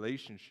have a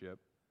relationship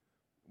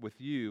with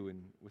you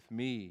and with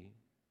me.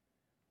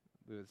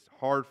 it's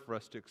hard for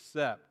us to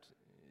accept.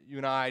 You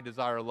and I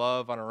desire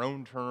love on our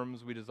own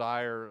terms. We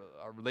desire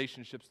our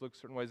relationships look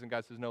certain ways. And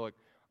God says, no, look,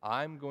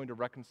 I'm going to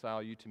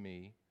reconcile you to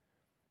me.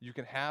 You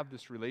can have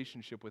this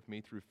relationship with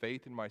me through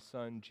faith in my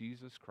Son,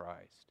 Jesus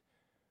Christ.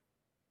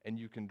 And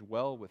you can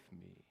dwell with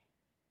me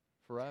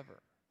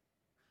forever.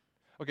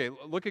 Okay,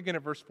 look again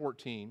at verse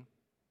 14.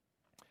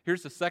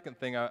 Here's the second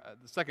thing, the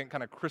second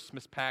kind of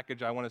Christmas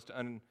package I want us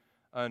to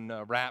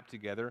unwrap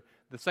together.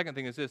 The second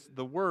thing is this: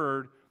 the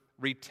Word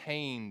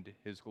retained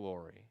His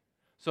glory.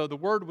 So the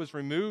Word was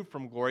removed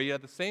from glory, yet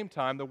at the same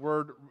time, the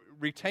Word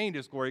retained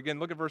His glory. Again,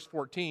 look at verse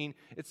 14.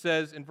 It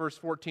says in verse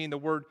 14, the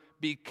Word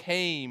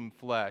became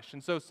flesh.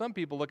 And so some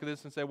people look at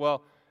this and say,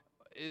 well,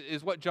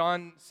 is what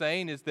John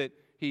saying is that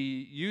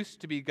He used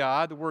to be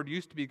God, the Word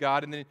used to be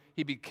God, and then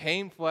He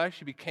became flesh,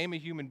 He became a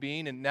human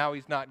being, and now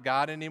He's not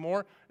God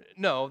anymore?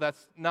 No,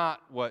 that's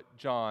not what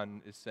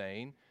John is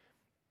saying.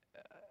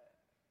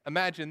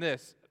 Imagine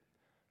this.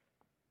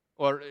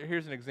 Or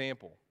here's an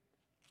example.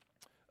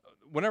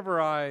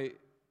 Whenever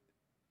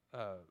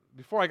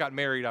before I got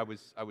married, I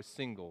was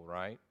single,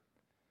 right?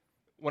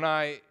 When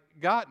I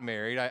got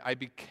married, I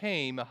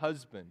became a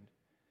husband.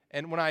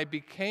 And when I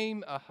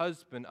became a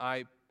husband,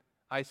 I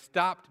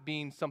stopped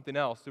being something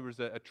else. There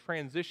was a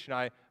transition.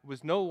 I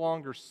was no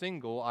longer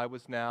single. I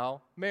was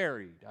now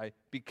married. I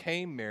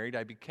became married.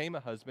 I became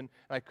a husband.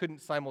 And I couldn't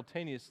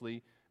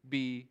simultaneously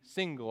be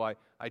single. I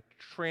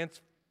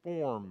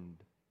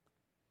transformed.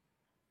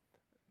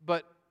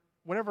 But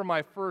whenever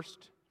my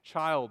first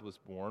child was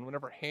born,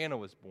 whenever Hannah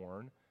was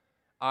born,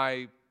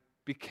 I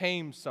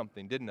became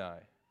something, didn't I?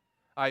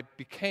 I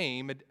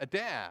became a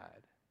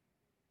dad.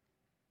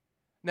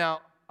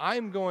 Now,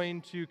 I'm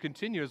going to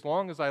continue as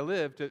long as I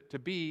live to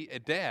be a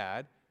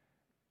dad,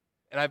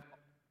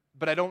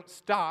 but I don't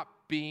stop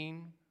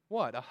being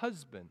what? A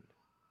husband.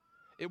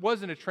 It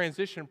wasn't a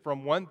transition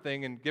from one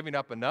thing and giving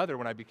up another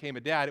when I became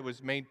a dad. It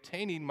was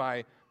maintaining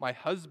my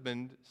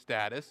husband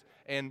status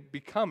and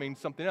becoming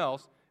something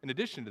else in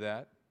addition to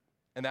that,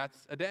 and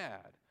that's a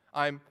dad.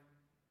 I'm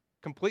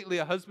completely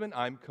a husband.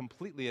 I'm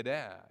completely a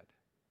dad.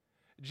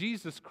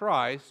 Jesus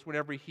Christ,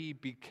 whenever He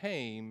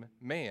became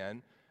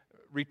man,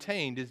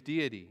 retained His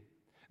deity.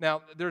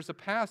 Now, there's a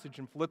passage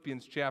in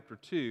Philippians chapter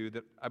 2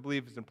 that I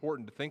believe is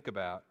important to think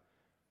about,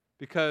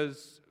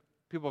 because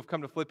people have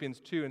come to Philippians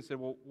 2 and said,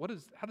 well,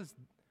 how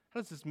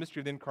does this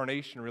mystery of the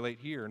incarnation relate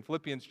here? In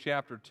Philippians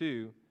chapter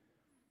 2,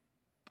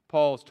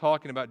 Paul is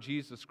talking about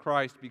Jesus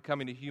Christ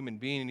becoming a human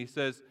being, and he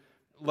says,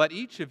 let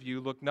each of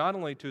you look not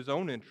only to his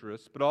own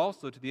interests, but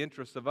also to the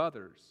interests of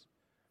others.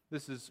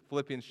 This is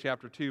Philippians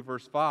chapter 2,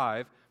 verse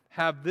 5.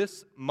 Have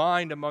this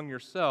mind among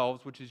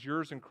yourselves, which is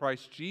yours in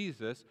Christ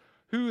Jesus,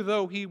 who,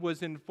 though He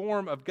was in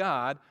form of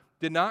God,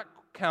 did not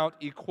count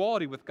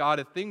equality with God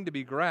a thing to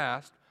be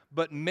grasped,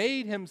 but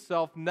made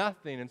Himself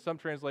nothing. And some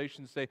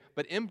translations say,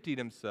 but emptied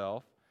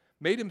Himself,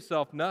 made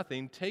Himself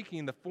nothing,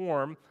 taking the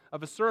form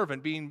of a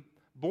servant, being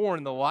born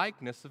in the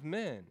likeness of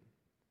men.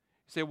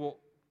 You say, well,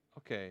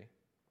 okay,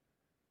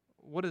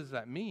 what does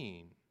that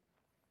mean?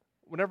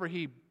 Whenever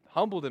He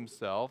humbled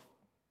Himself,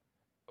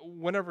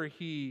 whenever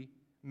He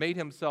made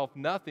Himself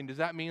nothing, does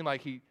that mean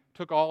like He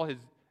took all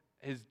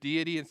His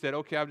deity and said,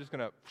 okay, I'm just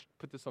going to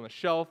put this on the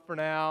shelf for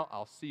now.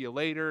 I'll see you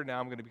later. Now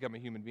I'm going to become a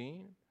human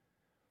being?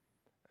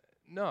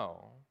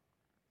 No.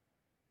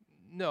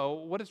 No,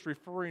 what it's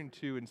referring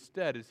to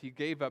instead is He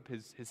gave up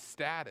His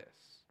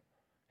status,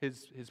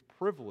 His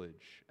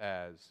privilege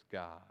as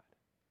God.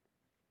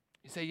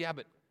 You say, yeah,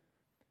 but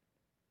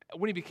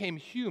when He became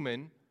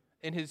human,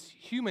 in His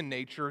human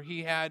nature,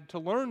 He had to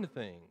learn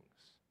things.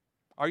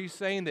 Are you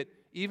saying that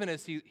even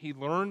as he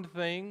learned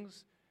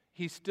things,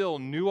 He still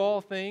knew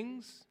all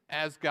things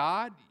as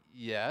God?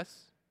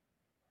 Yes.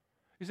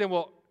 You say,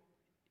 well,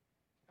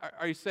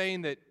 are you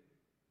saying that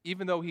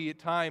even though He at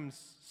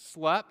times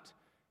slept,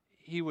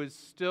 He was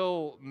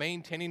still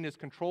maintaining His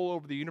control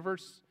over the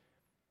universe?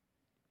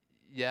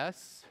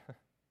 Yes.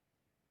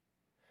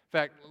 In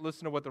fact,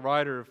 listen to what the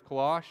writer of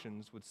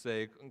Colossians would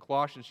say. In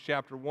Colossians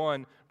chapter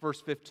 1, verse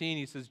 15,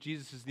 he says,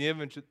 Jesus is the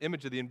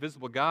image of the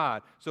invisible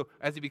God. So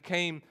as He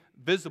became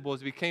visible,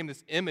 as He became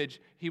this image,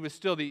 He was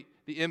still the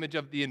image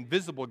of the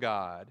invisible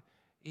God.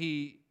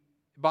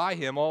 By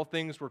Him, all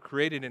things were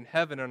created in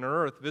heaven and on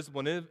earth,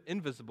 visible and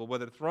invisible,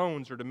 whether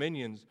thrones or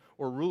dominions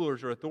or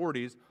rulers or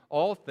authorities.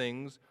 All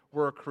things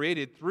were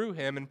created through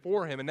Him and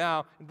for Him. And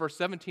now, in verse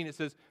 17, it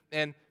says,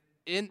 and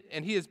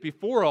He is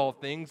before all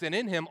things, and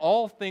in Him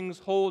all things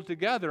hold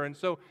together. And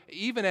so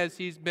even as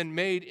He's been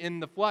made in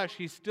the flesh,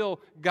 He's still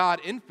God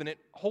infinite,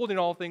 holding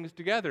all things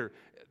together.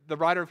 The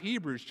writer of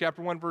Hebrews,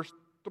 chapter 1, verse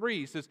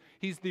 3, says,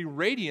 He's the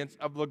radiance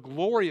of the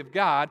glory of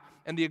God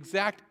and the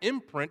exact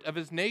imprint of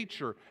His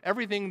nature.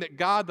 Everything that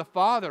God the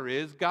Father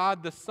is,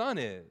 God the Son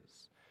is.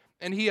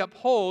 And He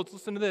upholds,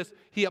 listen to this,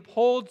 He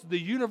upholds the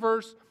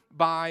universe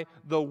by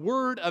the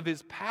word of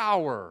His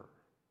power.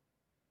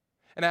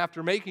 And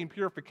after making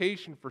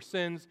purification for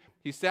sins,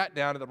 He sat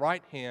down at the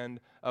right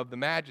hand of the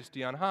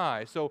Majesty on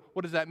high. So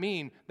what does that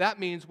mean? That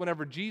means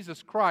whenever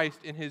Jesus Christ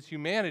in His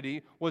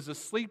humanity was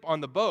asleep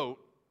on the boat,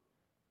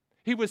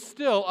 He was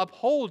still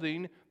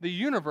upholding the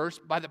universe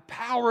by the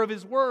power of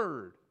His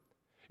Word.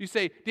 You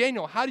say,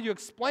 Daniel, how do you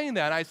explain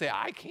that? And I say,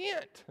 I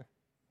can't.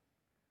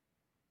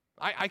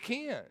 I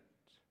can't.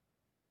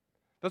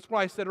 That's what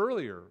I said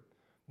earlier.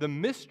 The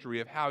mystery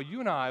of how you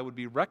and I would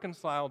be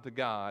reconciled to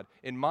God,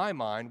 in my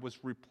mind, was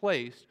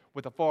replaced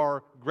with a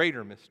far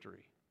greater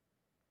mystery.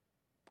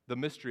 The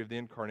mystery of the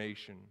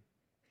incarnation,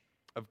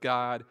 of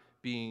God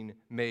being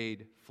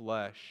made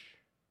flesh.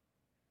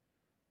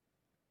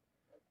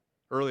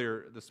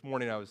 Earlier this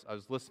morning, I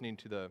was listening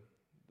to the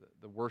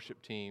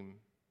worship team,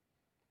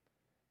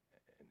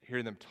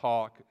 hearing them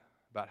talk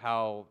about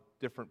how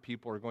different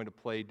people are going to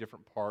play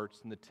different parts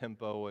and the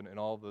tempo and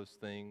all those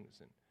things.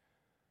 And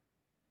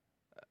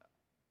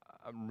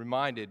I'm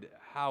reminded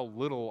how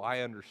little I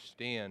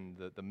understand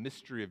the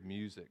mystery of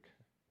music.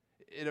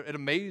 It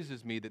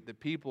amazes me that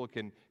people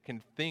can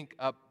think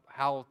up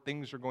how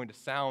things are going to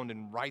sound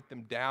and write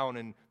them down,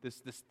 and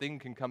this thing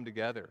can come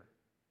together.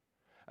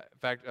 In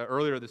fact,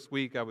 earlier this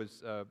week, I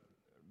was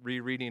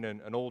rereading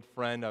an old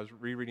friend. I was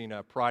rereading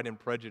Pride and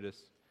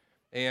Prejudice,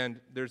 and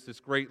there's this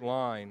great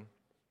line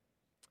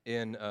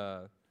in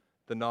the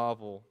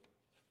novel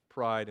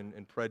Pride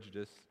and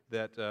Prejudice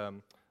that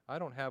I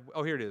don't have.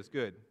 Oh, here it is.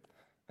 Good.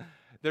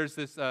 There's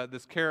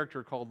this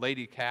character called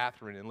Lady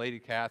Catherine, and Lady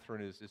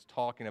Catherine is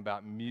talking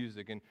about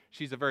music, and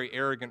she's a very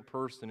arrogant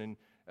person, and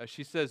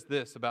she says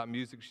this about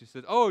music. She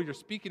says, "Oh, you're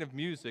speaking of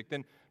music,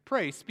 then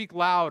pray speak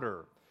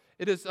louder.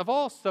 It is of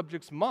all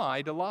subjects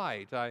my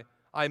delight.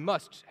 I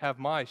must have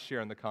my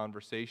share in the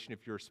conversation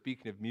if you're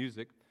speaking of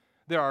music.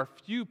 There are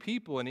few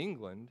people in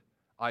England,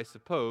 I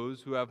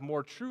suppose, who have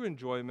more true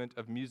enjoyment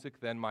of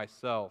music than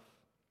myself,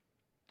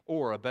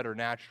 or a better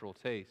natural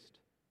taste.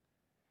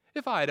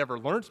 If I had ever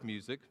learnt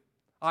music,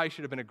 I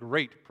should have been a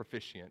great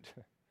proficient."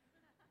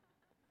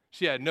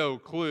 She had no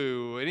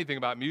clue anything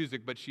about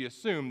music, but she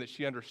assumed that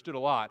she understood a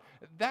lot.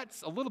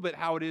 That's a little bit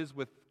how it is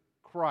with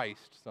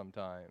Christ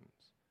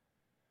sometimes.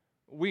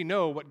 We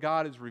know what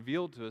God has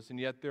revealed to us, and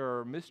yet there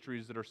are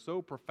mysteries that are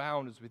so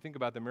profound as we think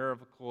about the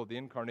miracle of the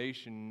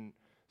incarnation.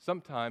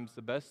 Sometimes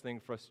the best thing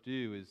for us to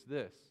do is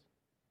this: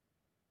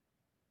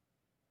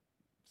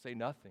 say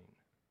nothing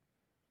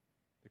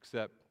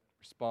except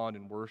respond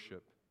in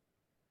worship.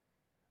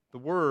 The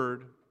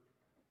Word,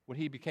 when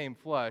He became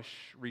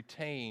flesh,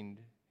 retained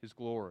His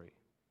glory.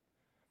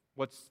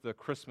 What's the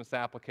Christmas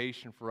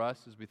application for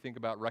us as we think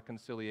about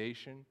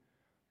reconciliation?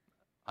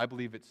 I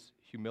believe it's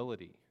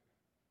humility.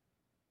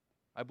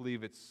 I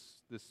believe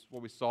it's this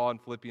what we saw in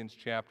Philippians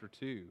chapter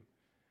 2.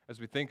 As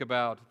we think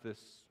about this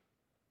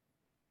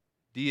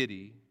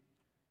deity,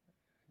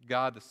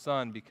 God the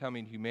Son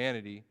becoming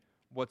humanity,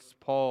 what's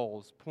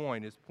Paul's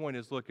point? His point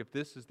is, look, if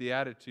this is the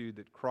attitude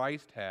that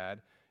Christ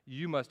had,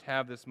 you must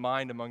have this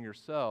mind among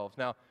yourselves.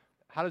 Now,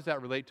 how does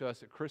that relate to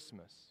us at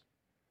Christmas?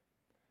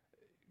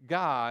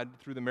 God,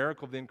 through the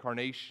miracle of the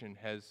incarnation,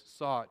 has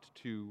sought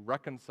to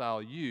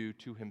reconcile you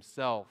to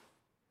Himself,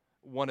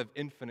 one of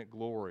infinite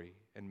glory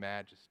and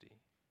majesty.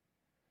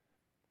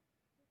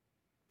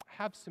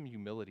 Have some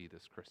humility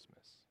this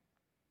Christmas.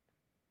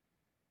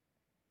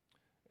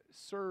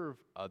 Serve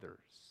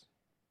others.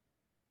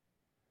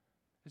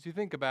 As you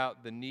think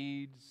about the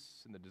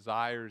needs and the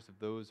desires of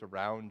those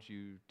around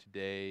you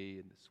today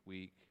and this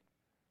week,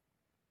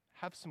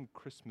 have some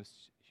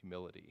Christmas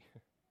humility.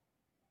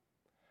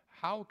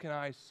 How can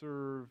I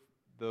serve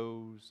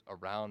those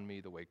around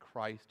me the way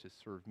Christ has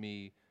served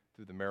me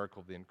through the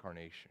miracle of the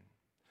incarnation?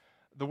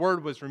 The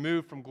Word was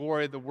removed from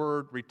glory. The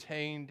Word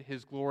retained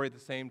His glory at the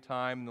same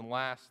time. And the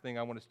last thing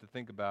I want us to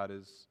think about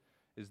is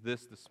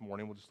this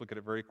morning. We'll just look at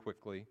it very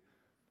quickly.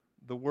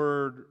 The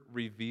Word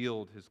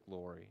revealed His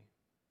glory.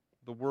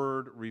 The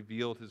Word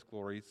revealed His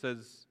glory. It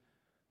says,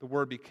 the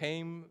Word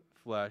became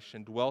flesh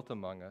and dwelt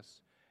among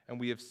us, and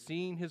we have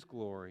seen His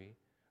glory.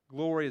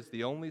 Glory is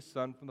the only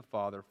Son from the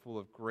Father, full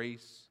of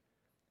grace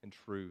and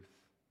truth.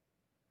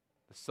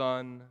 The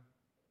Son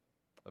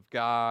of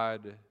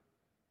God,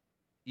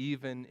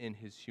 even in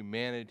His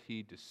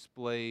humanity,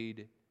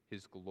 displayed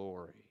His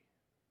glory.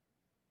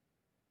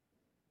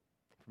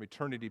 From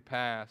eternity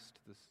past,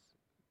 this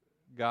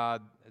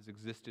God has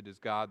existed as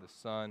God the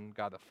Son,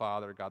 God the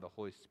Father, God the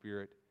Holy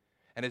Spirit.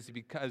 And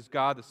as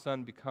God the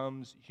Son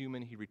becomes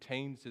human, He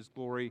retains His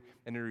glory,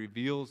 and He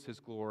reveals His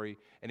glory,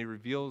 and He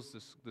reveals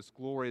this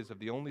glory as of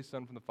the only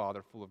Son from the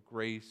Father, full of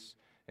grace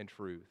and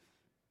truth.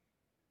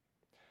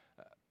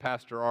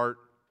 Pastor Art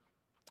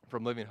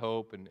from Living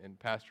Hope and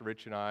Pastor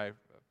Rich and I,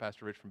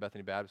 Pastor Rich from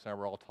Bethany Baptist and I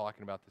were all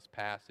talking about this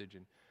passage,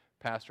 and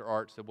Pastor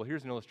Art said, well,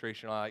 here's an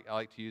illustration I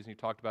like to use, and he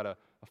talked about a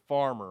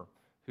farmer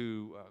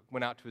who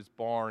went out to his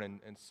barn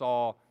and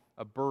saw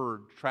a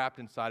bird trapped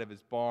inside of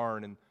his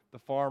barn, and the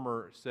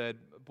farmer said,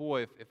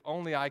 boy, if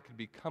only I could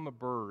become a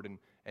bird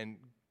and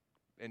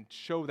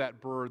show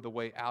that bird the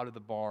way out of the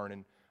barn.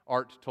 And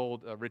Art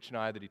told Rich and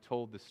I that he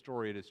told this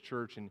story at his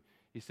church, and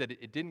he said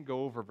it didn't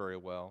go over very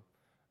well.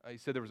 He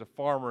said there was a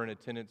farmer in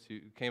attendance who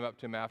came up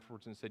to him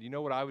afterwards and said, you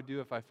know what I would do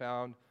if I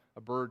found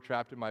a bird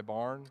trapped in my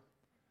barn?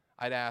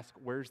 I'd ask,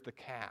 where's the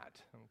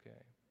cat? Okay.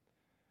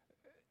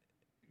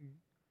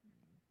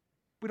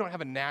 We don't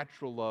have a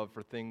natural love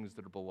for things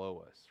that are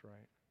below us,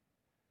 right?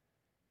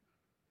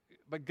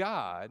 But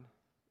God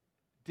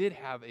did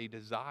have a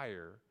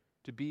desire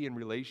to be in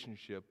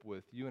relationship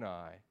with you and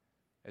I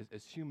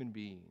as human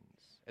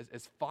beings,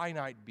 as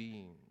finite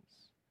beings.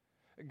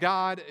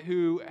 God,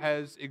 who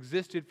has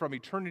existed from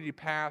eternity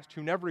past,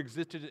 who never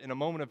existed in a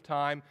moment of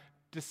time,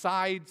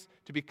 decides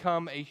to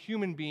become a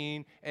human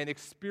being and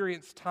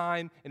experience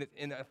time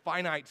in a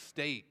finite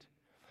state.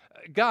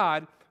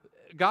 God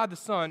the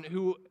Son,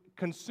 who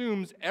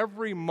consumes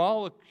every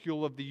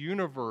molecule of the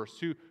universe,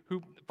 who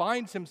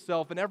finds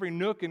himself in every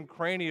nook and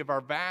cranny of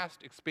our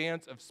vast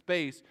expanse of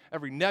space,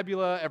 every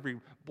nebula, every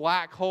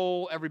black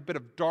hole, every bit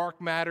of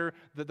dark matter,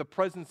 that the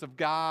presence of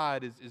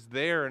God is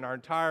there in our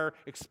entire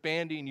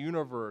expanding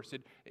universe.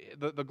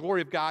 The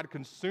glory of God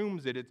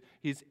consumes it.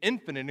 He's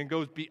infinite and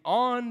goes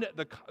beyond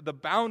the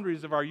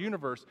boundaries of our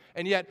universe.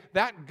 And yet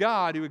that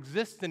God who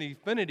exists in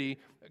infinity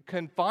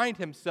confined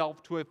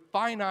himself to a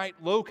finite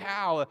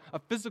locale, a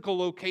physical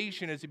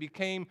location as he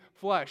became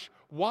flesh.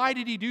 Why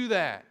did he do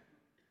that?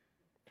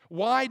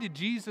 Why did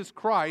Jesus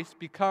Christ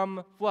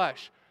become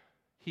flesh?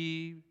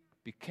 He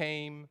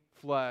became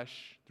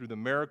flesh through the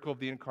miracle of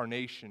the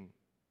incarnation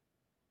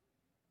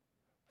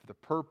for the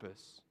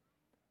purpose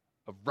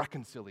of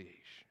reconciliation.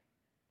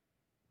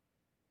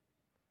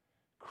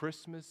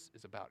 Christmas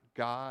is about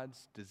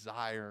God's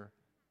desire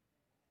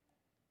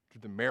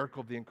through the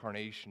miracle of the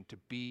incarnation to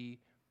be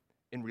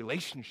in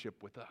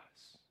relationship with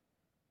us.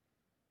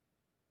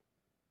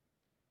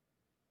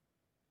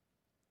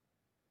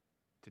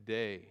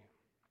 Today,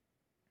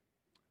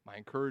 my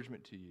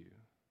encouragement to you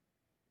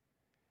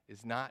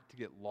is not to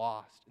get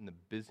lost in the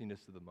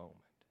busyness of the moment,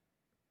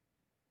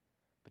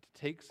 but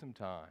to take some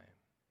time,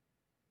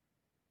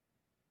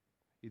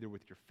 either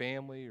with your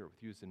family or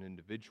with you as an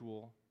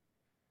individual,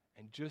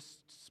 and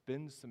just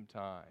spend some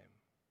time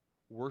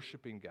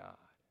worshiping God,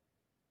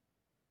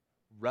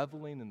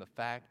 reveling in the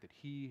fact that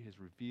He has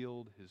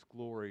revealed His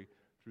glory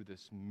through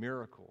this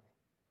miracle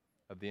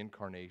of the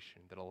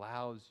incarnation that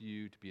allows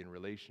you to be in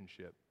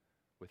relationship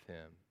with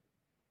Him.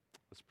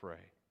 Let's pray.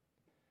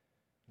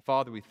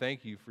 Father, we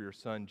thank you for your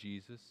Son,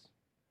 Jesus.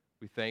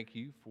 We thank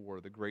you for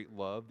the great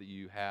love that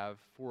you have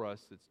for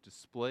us that's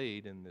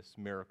displayed in this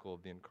miracle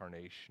of the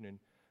incarnation. And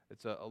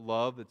it's a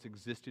love that's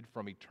existed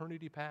from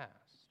eternity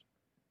past.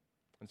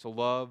 And it's a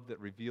love that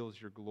reveals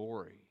your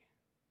glory.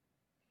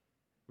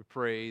 We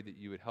pray that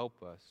you would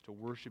help us to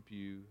worship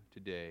you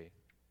today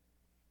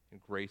in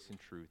grace and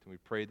truth. And we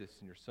pray this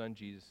in your Son,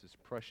 Jesus'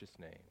 precious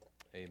name.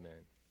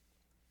 Amen.